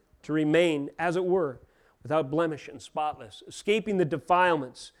strength to remain, as it were, without blemish and spotless, escaping the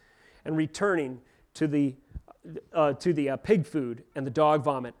defilements and returning to the pig food and the dog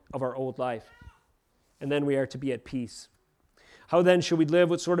vomit of our old life. And then we are to be at peace. How then should we live?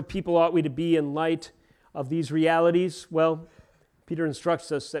 What sort of people ought we to be in light of these realities? Well, Peter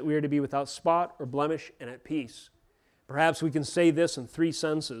instructs us that we are to be without spot or blemish and at peace. Perhaps we can say this in 3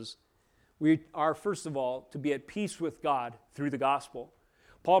 senses. We are, first of all, to be at peace with God through the gospel.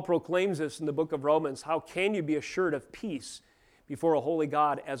 Paul proclaims this in the book of Romans. How can you be assured of peace before a holy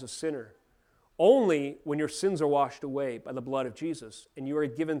God as a sinner? Only when your sins are washed away by the blood of Jesus and you are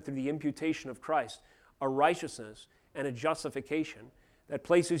given through the imputation of Christ a righteousness and a justification that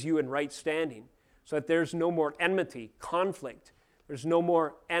places you in right standing so that there's no more enmity, conflict. There's no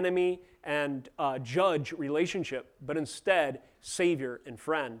more enemy and judge relationship, but instead Savior and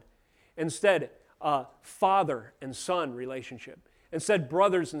friend. Instead, father and son relationship. Instead,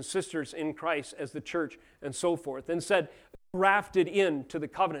 brothers and sisters in Christ as the church and so forth. Instead, grafted into the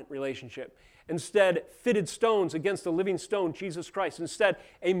covenant relationship. Instead, fitted stones against the living stone, Jesus Christ. Instead,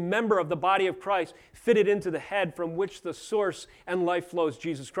 a member of the body of Christ fitted into the head from which the source and life flows,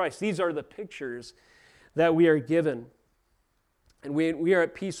 Jesus Christ. These are the pictures that we are given. And we are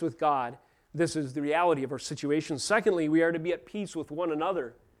at peace with God. This is the reality of our situation. Secondly, we are to be at peace with one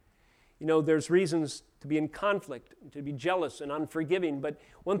another. You know, there's reasons to be in conflict, to be jealous and unforgiving. But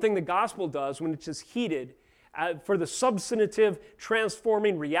one thing the gospel does when it's just heated, for the substantive,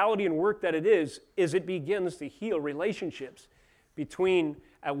 transforming reality and work that it is it begins to heal relationships between,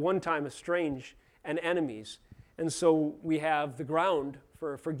 at one time, estranged and enemies. And so we have the ground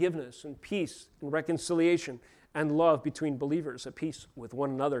for forgiveness and peace and reconciliation and love between believers, at peace with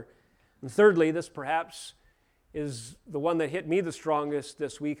one another. And thirdly, this perhaps is the one that hit me the strongest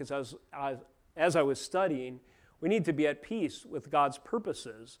this week as I was studying. We need to be at peace with God's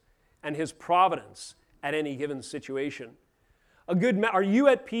purposes and His providence at any given situation. Are you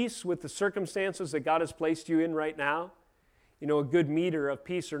at peace with the circumstances that God has placed you in right now? You know, a good meter of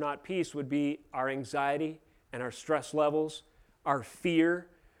peace or not peace would be our anxiety and our stress levels, our fear,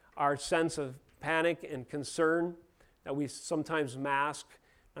 our sense of panic and concern that we sometimes mask,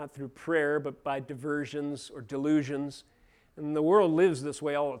 not through prayer, but by diversions or delusions. And the world lives this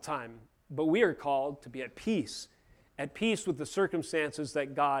way all the time. But we are called to be at peace with the circumstances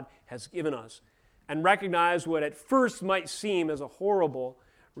that God has given us, and recognize what at first might seem as a horrible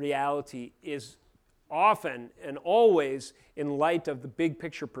reality is often and always, in light of the big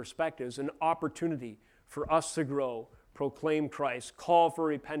picture perspectives, an opportunity for us to grow, proclaim Christ, call for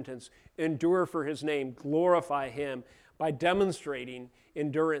repentance, endure for His name, glorify Him by demonstrating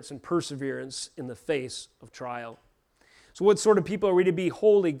endurance and perseverance in the face of trial. So what sort of people are we to be?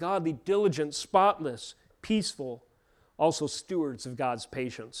 Holy, godly, diligent, spotless, peaceful, also stewards of God's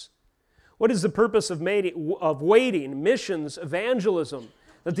patience. What is the purpose of waiting, missions, evangelism,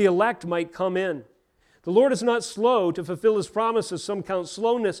 that the elect might come in? The Lord is not slow to fulfill His promises, some count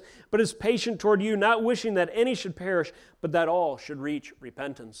slowness, but is patient toward you, not wishing that any should perish, but that all should reach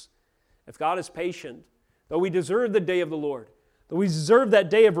repentance. If God is patient, though we deserve the day of the Lord, though we deserve that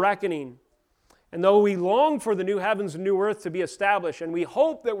day of reckoning, and though we long for the new heavens and new earth to be established, and we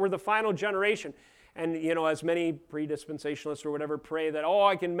hope that we're the final generation, and, you know, as many pre-dispensationalists or whatever pray that,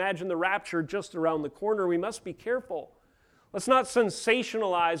 I can imagine the rapture just around the corner, we must be careful. Let's not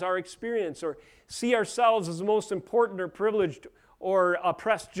sensationalize our experience or see ourselves as the most important or privileged or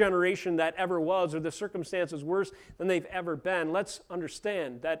oppressed generation that ever was, or the circumstances worse than they've ever been. Let's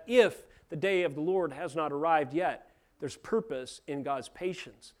understand that if the day of the Lord has not arrived yet, there's purpose in God's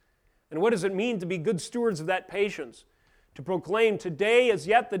patience. And what does it mean to be good stewards of that patience? To proclaim today is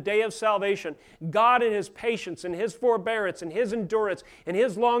yet the day of salvation. God in His patience and His forbearance and His endurance and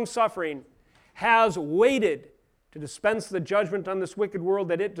His long-suffering has waited to dispense the judgment on this wicked world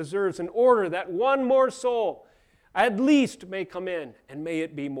that it deserves, in order that one more soul at least may come in, and may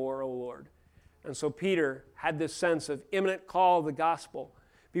it be more, O Lord. And so Peter had this sense of imminent call of the gospel.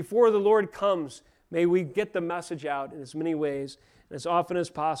 Before the Lord comes, may we get the message out in as many ways and as often as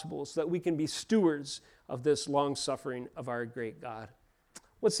possible, so that we can be stewards of this long-suffering of our great God.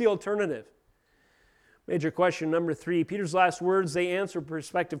 What's the alternative? Major question number 3. Peter's last words, they answer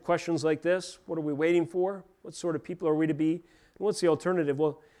perspective questions like this. What are we waiting for? What sort of people are we to be? And what's the alternative?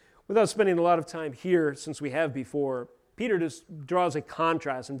 Well, without spending a lot of time here, since we have before, Peter just draws a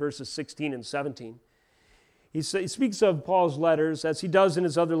contrast in verses 16 and 17. He speaks of Paul's letters, as he does in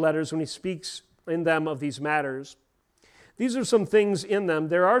his other letters when he speaks in them of these matters. These are some things in them,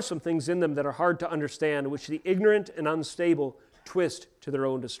 there are some things in them that are hard to understand, which the ignorant and unstable twist to their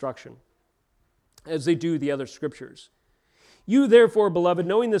own destruction, as they do the other scriptures. You therefore, beloved,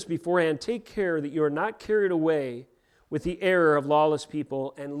 knowing this beforehand, take care that you are not carried away with the error of lawless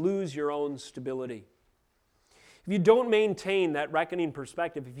people and lose your own stability. If you don't maintain that reckoning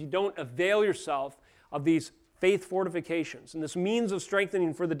perspective, if you don't avail yourself of these faith fortifications and this means of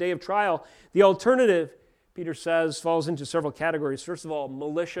strengthening for the day of trial, the alternative, Peter says, falls into several categories. First of all,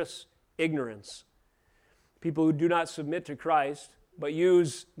 malicious ignorance. People who do not submit to Christ, but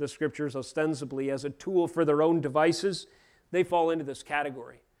use the scriptures ostensibly as a tool for their own devices, they fall into this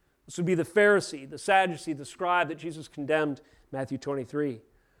category. This would be the Pharisee, the Sadducee, the scribe that Jesus condemned, Matthew 23.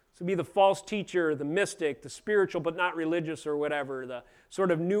 This would be the false teacher, the mystic, the spiritual but not religious or whatever, the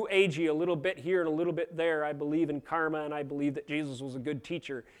sort of new agey, a little bit here and a little bit there. I believe in karma and I believe that Jesus was a good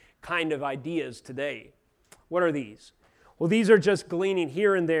teacher kind of ideas today. What are these? Well, these are just gleaning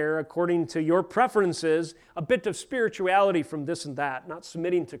here and there, according to your preferences, a bit of spirituality from this and that, not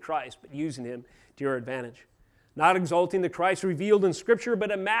submitting to Christ, but using Him to your advantage. Not exalting the Christ revealed in Scripture,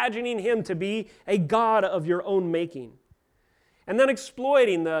 but imagining Him to be a God of your own making. And then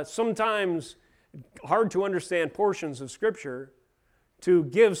exploiting the sometimes hard to understand portions of Scripture to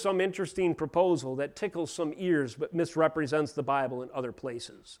give some interesting proposal that tickles some ears but misrepresents the Bible in other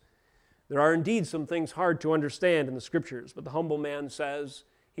places. There are indeed some things hard to understand in the Scriptures, but the humble man says,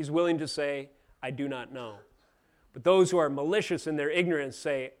 he's willing to say, I do not know. But those who are malicious in their ignorance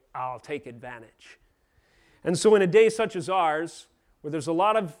say, I'll take advantage. And so in a day such as ours, where there's a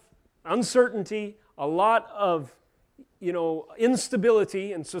lot of uncertainty, a lot of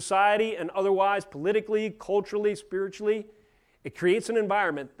instability in society and otherwise, politically, culturally, spiritually, It creates an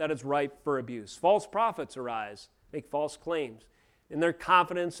environment that is ripe for abuse. False prophets arise, make false claims. In their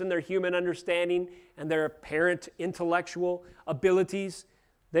confidence, in their human understanding, and their apparent intellectual abilities,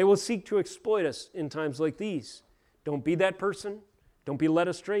 they will seek to exploit us in times like these. Don't be that person. Don't be led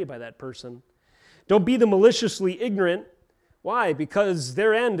astray by that person. Don't be the maliciously ignorant. Why? Because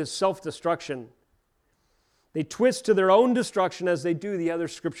their end is self-destruction. They twist to their own destruction as they do the other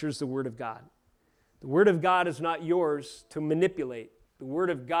scriptures, the Word of God. The Word of God is not yours to manipulate. The Word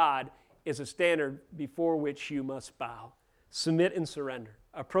of God is a standard before which you must bow. Submit and surrender.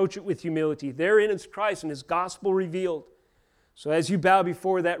 Approach it with humility. Therein is Christ and His gospel revealed. So as you bow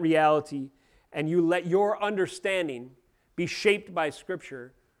before that reality and you let your understanding be shaped by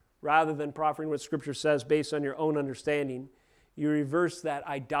Scripture rather than proffering what Scripture says based on your own understanding, you reverse that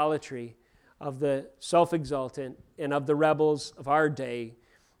idolatry of the self-exaltant and of the rebels of our day,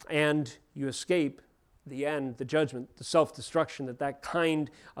 and you escape the end, the judgment, the self-destruction that kind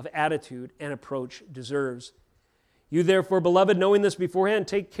of attitude and approach deserves. You therefore, beloved, knowing this beforehand,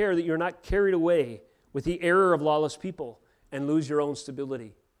 take care that you're not carried away with the error of lawless people and lose your own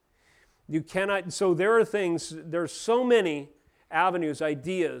stability. You cannot, so there are so many avenues,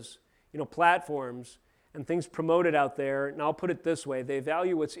 ideas, platforms, and things promoted out there, and I'll put it this way, they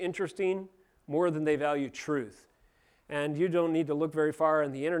value what's interesting more than they value truth. And you don't need to look very far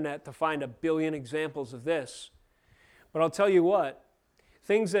on the internet to find a billion examples of this. But I'll tell you what,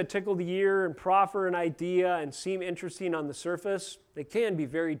 things that tickle the ear and proffer an idea and seem interesting on the surface, they can be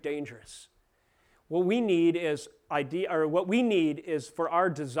very dangerous. What we need is for our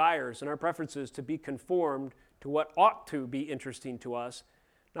desires and our preferences to be conformed to what ought to be interesting to us,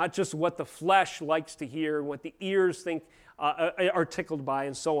 not just what the flesh likes to hear and what the ears think are tickled by,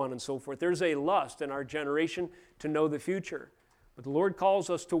 and so on and so forth. There's a lust in our generation to know the future, but the Lord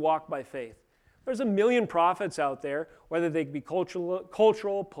calls us to walk by faith. There's a million prophets out there, whether they be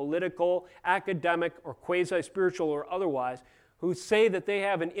cultural, political, academic, or quasi-spiritual or otherwise, who say that they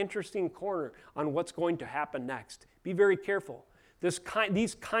have an interesting corner on what's going to happen next. Be very careful.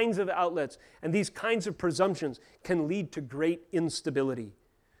 These kinds of outlets and these kinds of presumptions can lead to great instability.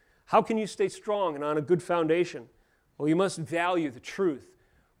 How can you stay strong and on a good foundation? Well, you must value the truth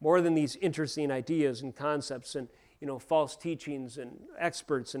more than these interesting ideas and concepts and false teachings and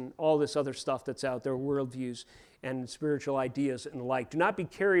experts and all this other stuff that's out there, worldviews and spiritual ideas and the like. Do not be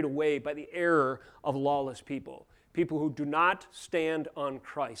carried away by the error of lawless people who do not stand on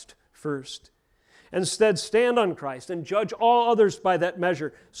Christ first. Instead, stand on Christ and judge all others by that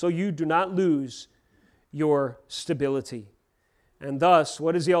measure so you do not lose your stability. And thus,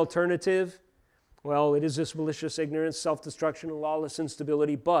 what is the alternative? Well, it is this malicious ignorance, self-destruction, and lawless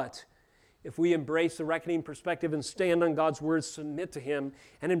instability. But if we embrace the reckoning perspective and stand on God's word, submit to Him,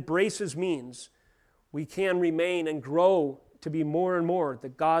 and embrace His means, we can remain and grow to be more and more the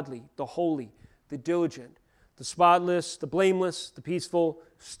godly, the holy, the diligent, the spotless, the blameless, the peaceful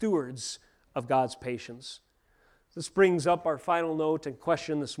stewards of God's patience. This brings up our final note and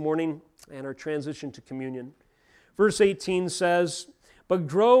question this morning and our transition to communion. Verse 18 says, "But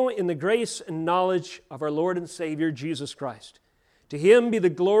grow in the grace and knowledge of our Lord and Savior, Jesus Christ. To Him be the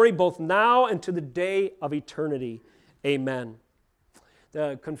glory both now and to the day of eternity. Amen."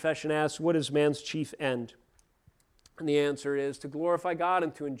 The confession asks, what is man's chief end? And the answer is to glorify God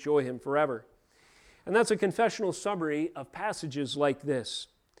and to enjoy Him forever. And that's a confessional summary of passages like this.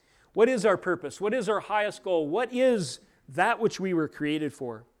 What is our purpose? What is our highest goal? What is that which we were created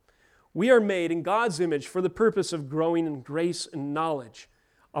for? We are made in God's image for the purpose of growing in grace and knowledge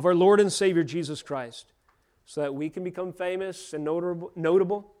of our Lord and Savior Jesus Christ, so that we can become famous and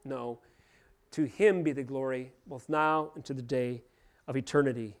notable? No. To Him be the glory, both now and to the day of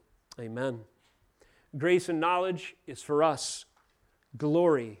eternity. Amen. Grace and knowledge is for us.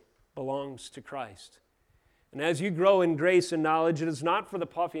 Glory belongs to Christ. And as you grow in grace and knowledge, it is not for the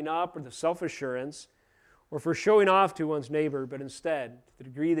puffing up or the self-assurance or for showing off to one's neighbor, but instead, to the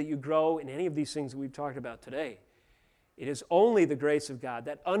degree that you grow in any of these things that we've talked about today, it is only the grace of God,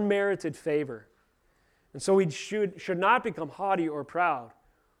 that unmerited favor. And so we should not become haughty or proud.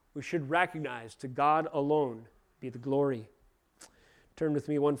 We should recognize to God alone be the glory. Turn with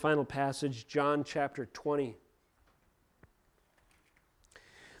me one final passage, John chapter 20.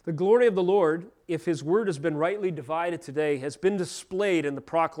 The glory of the Lord, if His word has been rightly divided today, has been displayed in the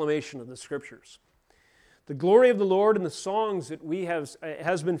proclamation of the Scriptures. The glory of the Lord in the songs that we have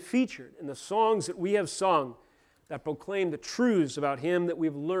has been featured in the songs that we have sung that proclaim the truths about Him that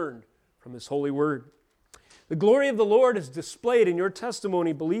we've learned from His holy word. The glory of the Lord is displayed in your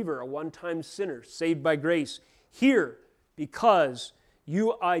testimony, believer, a one-time sinner saved by grace, here because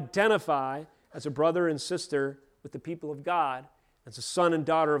you identify as a brother and sister with the people of God as a son and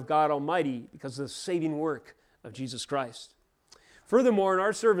daughter of God Almighty because of the saving work of Jesus Christ. Furthermore, in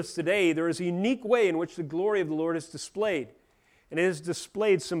our service today, there is a unique way in which the glory of the Lord is displayed. And it is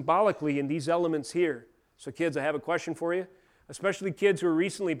displayed symbolically in these elements here. So kids, I have a question for you, especially kids who are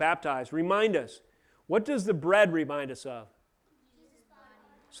recently baptized. Remind us, what does the bread remind us of?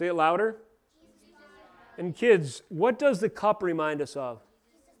 Say it louder. And kids, what does the cup remind us of?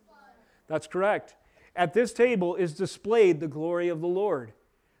 That's correct. At this table is displayed the glory of the Lord.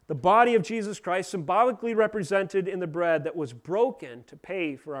 The body of Jesus Christ symbolically represented in the bread that was broken to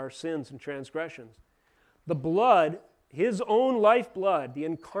pay for our sins and transgressions. The blood, his own lifeblood, the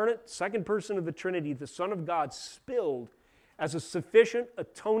incarnate second person of the Trinity, the Son of God, spilled as a sufficient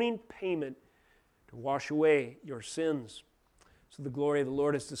atoning payment to wash away your sins. So the glory of the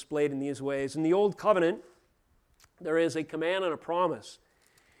Lord is displayed in these ways. In the Old Covenant, there is a command and a promise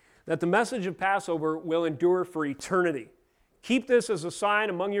that the message of Passover will endure for eternity. Keep this as a sign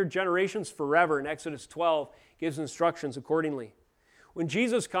among your generations forever. And Exodus 12 gives instructions accordingly. When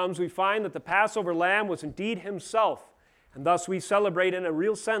Jesus comes, we find that the Passover lamb was indeed himself. And thus we celebrate in a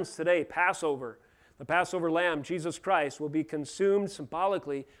real sense today Passover. The Passover lamb, Jesus Christ, will be consumed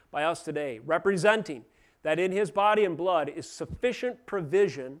symbolically by us today, representing that in his body and blood is sufficient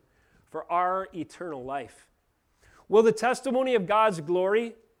provision for our eternal life. Will the testimony of God's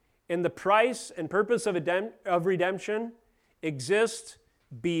glory and the price and purpose of redemption exist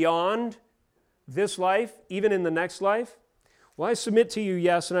beyond this life, even in the next life? Well, I submit to you,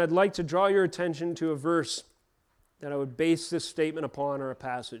 yes, and I'd like to draw your attention to a verse that I would base this statement upon, or a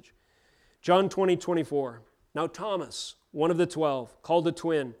passage. John 20:24. Now Thomas, one of the 12, called a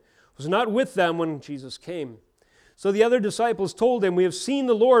twin, was not with them when Jesus came. So the other disciples told him, "We have seen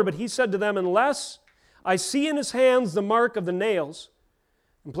the Lord," but he said to them, "Unless I see in his hands the mark of the nails,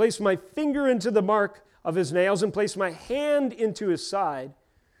 and place my finger into the mark of his nails, and place my hand into his side,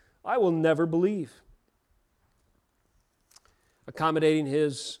 I will never believe." Accommodating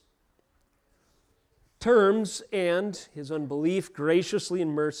his terms and his unbelief graciously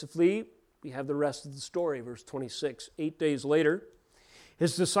and mercifully, we have the rest of the story, verse 26. 8 days later,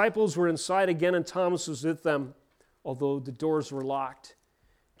 his disciples were inside again, and Thomas was with them, although the doors were locked.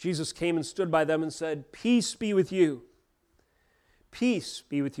 Jesus came and stood by them and said, "Peace be with you." Peace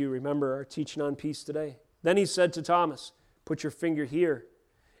be with you. Remember our teaching on peace today. Then he said to Thomas, "Put your finger here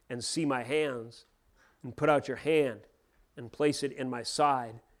and see my hands, and put out your hand and place it in my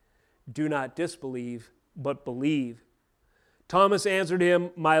side. Do not disbelieve, but believe." Thomas answered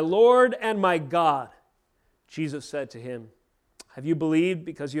him, "My Lord and my God." Jesus said to him, "Have you believed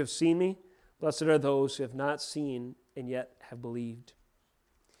because you have seen me? Blessed are those who have not seen and yet have believed."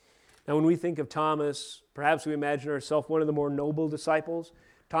 Now, when we think of Thomas, perhaps we imagine ourselves one of the more noble disciples.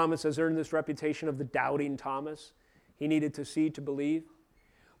 Thomas has earned this reputation of the doubting Thomas. He needed to see to believe.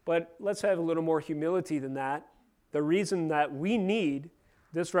 But let's have a little more humility than that. The reason that we need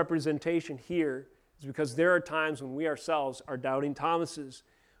this representation here is because there are times when we ourselves are doubting Thomases,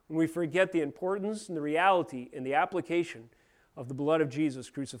 when we forget the importance and the reality and the application of the blood of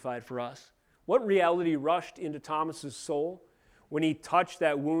Jesus crucified for us. What reality rushed into Thomas's soul when he touched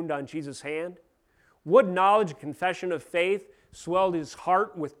that wound on Jesus' hand? What knowledge and confession of faith swelled his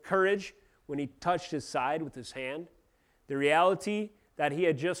heart with courage when he touched his side with his hand? The reality that he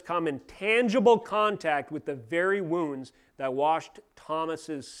had just come in tangible contact with the very wounds that washed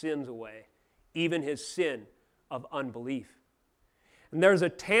Thomas's sins away, even his sin of unbelief. And there's a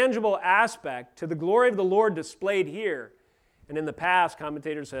tangible aspect to the glory of the Lord displayed here. And in the past,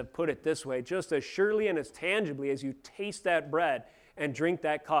 commentators have put it this way: just as surely and as tangibly as you taste that bread and drink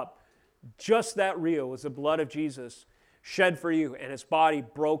that cup, just that real was the blood of Jesus shed for you and his body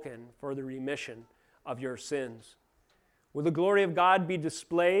broken for the remission of your sins. Will the glory of God be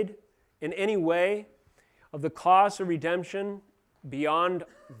displayed in any way of the cost of redemption beyond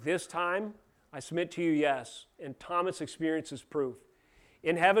this time? I submit to you, yes, and Thomas' experience is proof.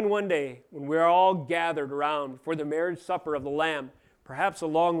 In heaven one day, when we're all gathered around for the marriage supper of the Lamb, perhaps a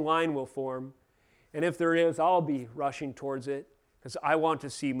long line will form. And if there is, I'll be rushing towards it because I want to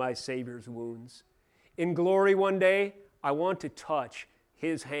see my Savior's wounds. In glory one day, I want to touch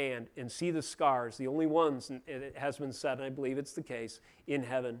his hand and see the scars, the only ones, and it has been said, and I believe it's the case, in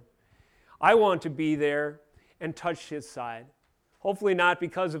heaven. I want to be there and touch his side. Hopefully not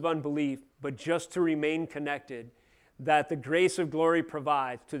because of unbelief, but just to remain connected, that the grace of glory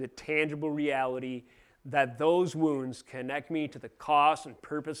provides to the tangible reality that those wounds connect me to the cost and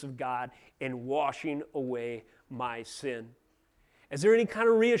purpose of God in washing away my sin. Is there any kind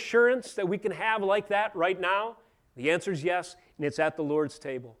of reassurance that we can have like that right now? The answer is yes, and it's at the Lord's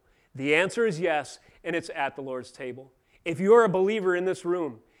table. The answer is yes, and it's at the Lord's table. If you're a believer in this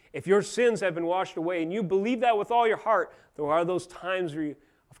room, if your sins have been washed away and you believe that with all your heart, there are those times where you,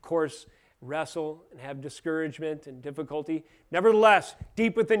 of course, wrestle and have discouragement and difficulty. Nevertheless,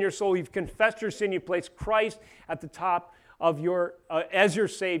 deep within your soul, you've confessed your sin. You placed Christ at the top of as your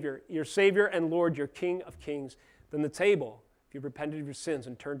Savior and Lord, your King of Kings. Then the table, if you've repented of your sins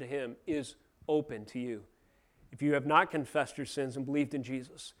and turned to Him, is open to you. If you have not confessed your sins and believed in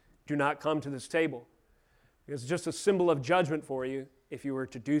Jesus, do not come to this table. It's just a symbol of judgment for you if you were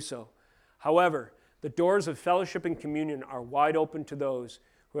to do so. However, the doors of fellowship and communion are wide open to those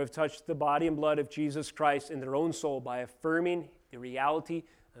who have touched the body and blood of Jesus Christ in their own soul by affirming the reality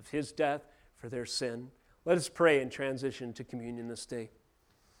of His death for their sin. Let us pray and transition to communion this day.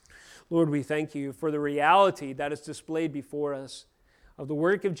 Lord, we thank You for the reality that is displayed before us of the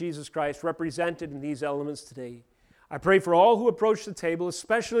work of Jesus Christ represented in these elements today. I pray for all who approach the table,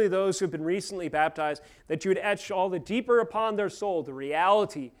 especially those who have been recently baptized, that You would etch all the deeper upon their soul the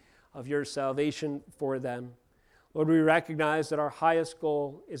reality of Your salvation for them. Lord, we recognize that our highest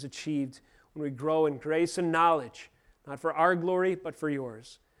goal is achieved when we grow in grace and knowledge, not for our glory, but for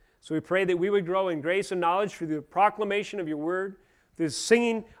Yours. So we pray that we would grow in grace and knowledge through the proclamation of Your word, through the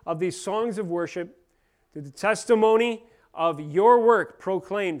singing of these songs of worship, through the testimony of Your work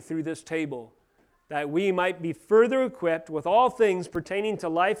proclaimed through this table, that we might be further equipped with all things pertaining to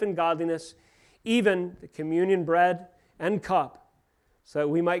life and godliness, even the communion bread and cup, so that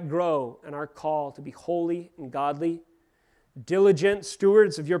we might grow in our call to be holy and godly, diligent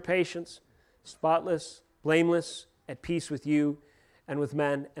stewards of Your patience, spotless, blameless, at peace with You and with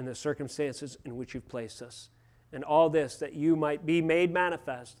men and the circumstances in which You've placed us. And all this that You might be made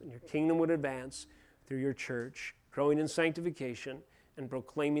manifest and Your kingdom would advance through Your church, growing in sanctification and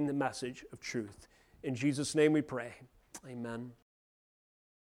proclaiming the message of truth. In Jesus' name we pray. Amen.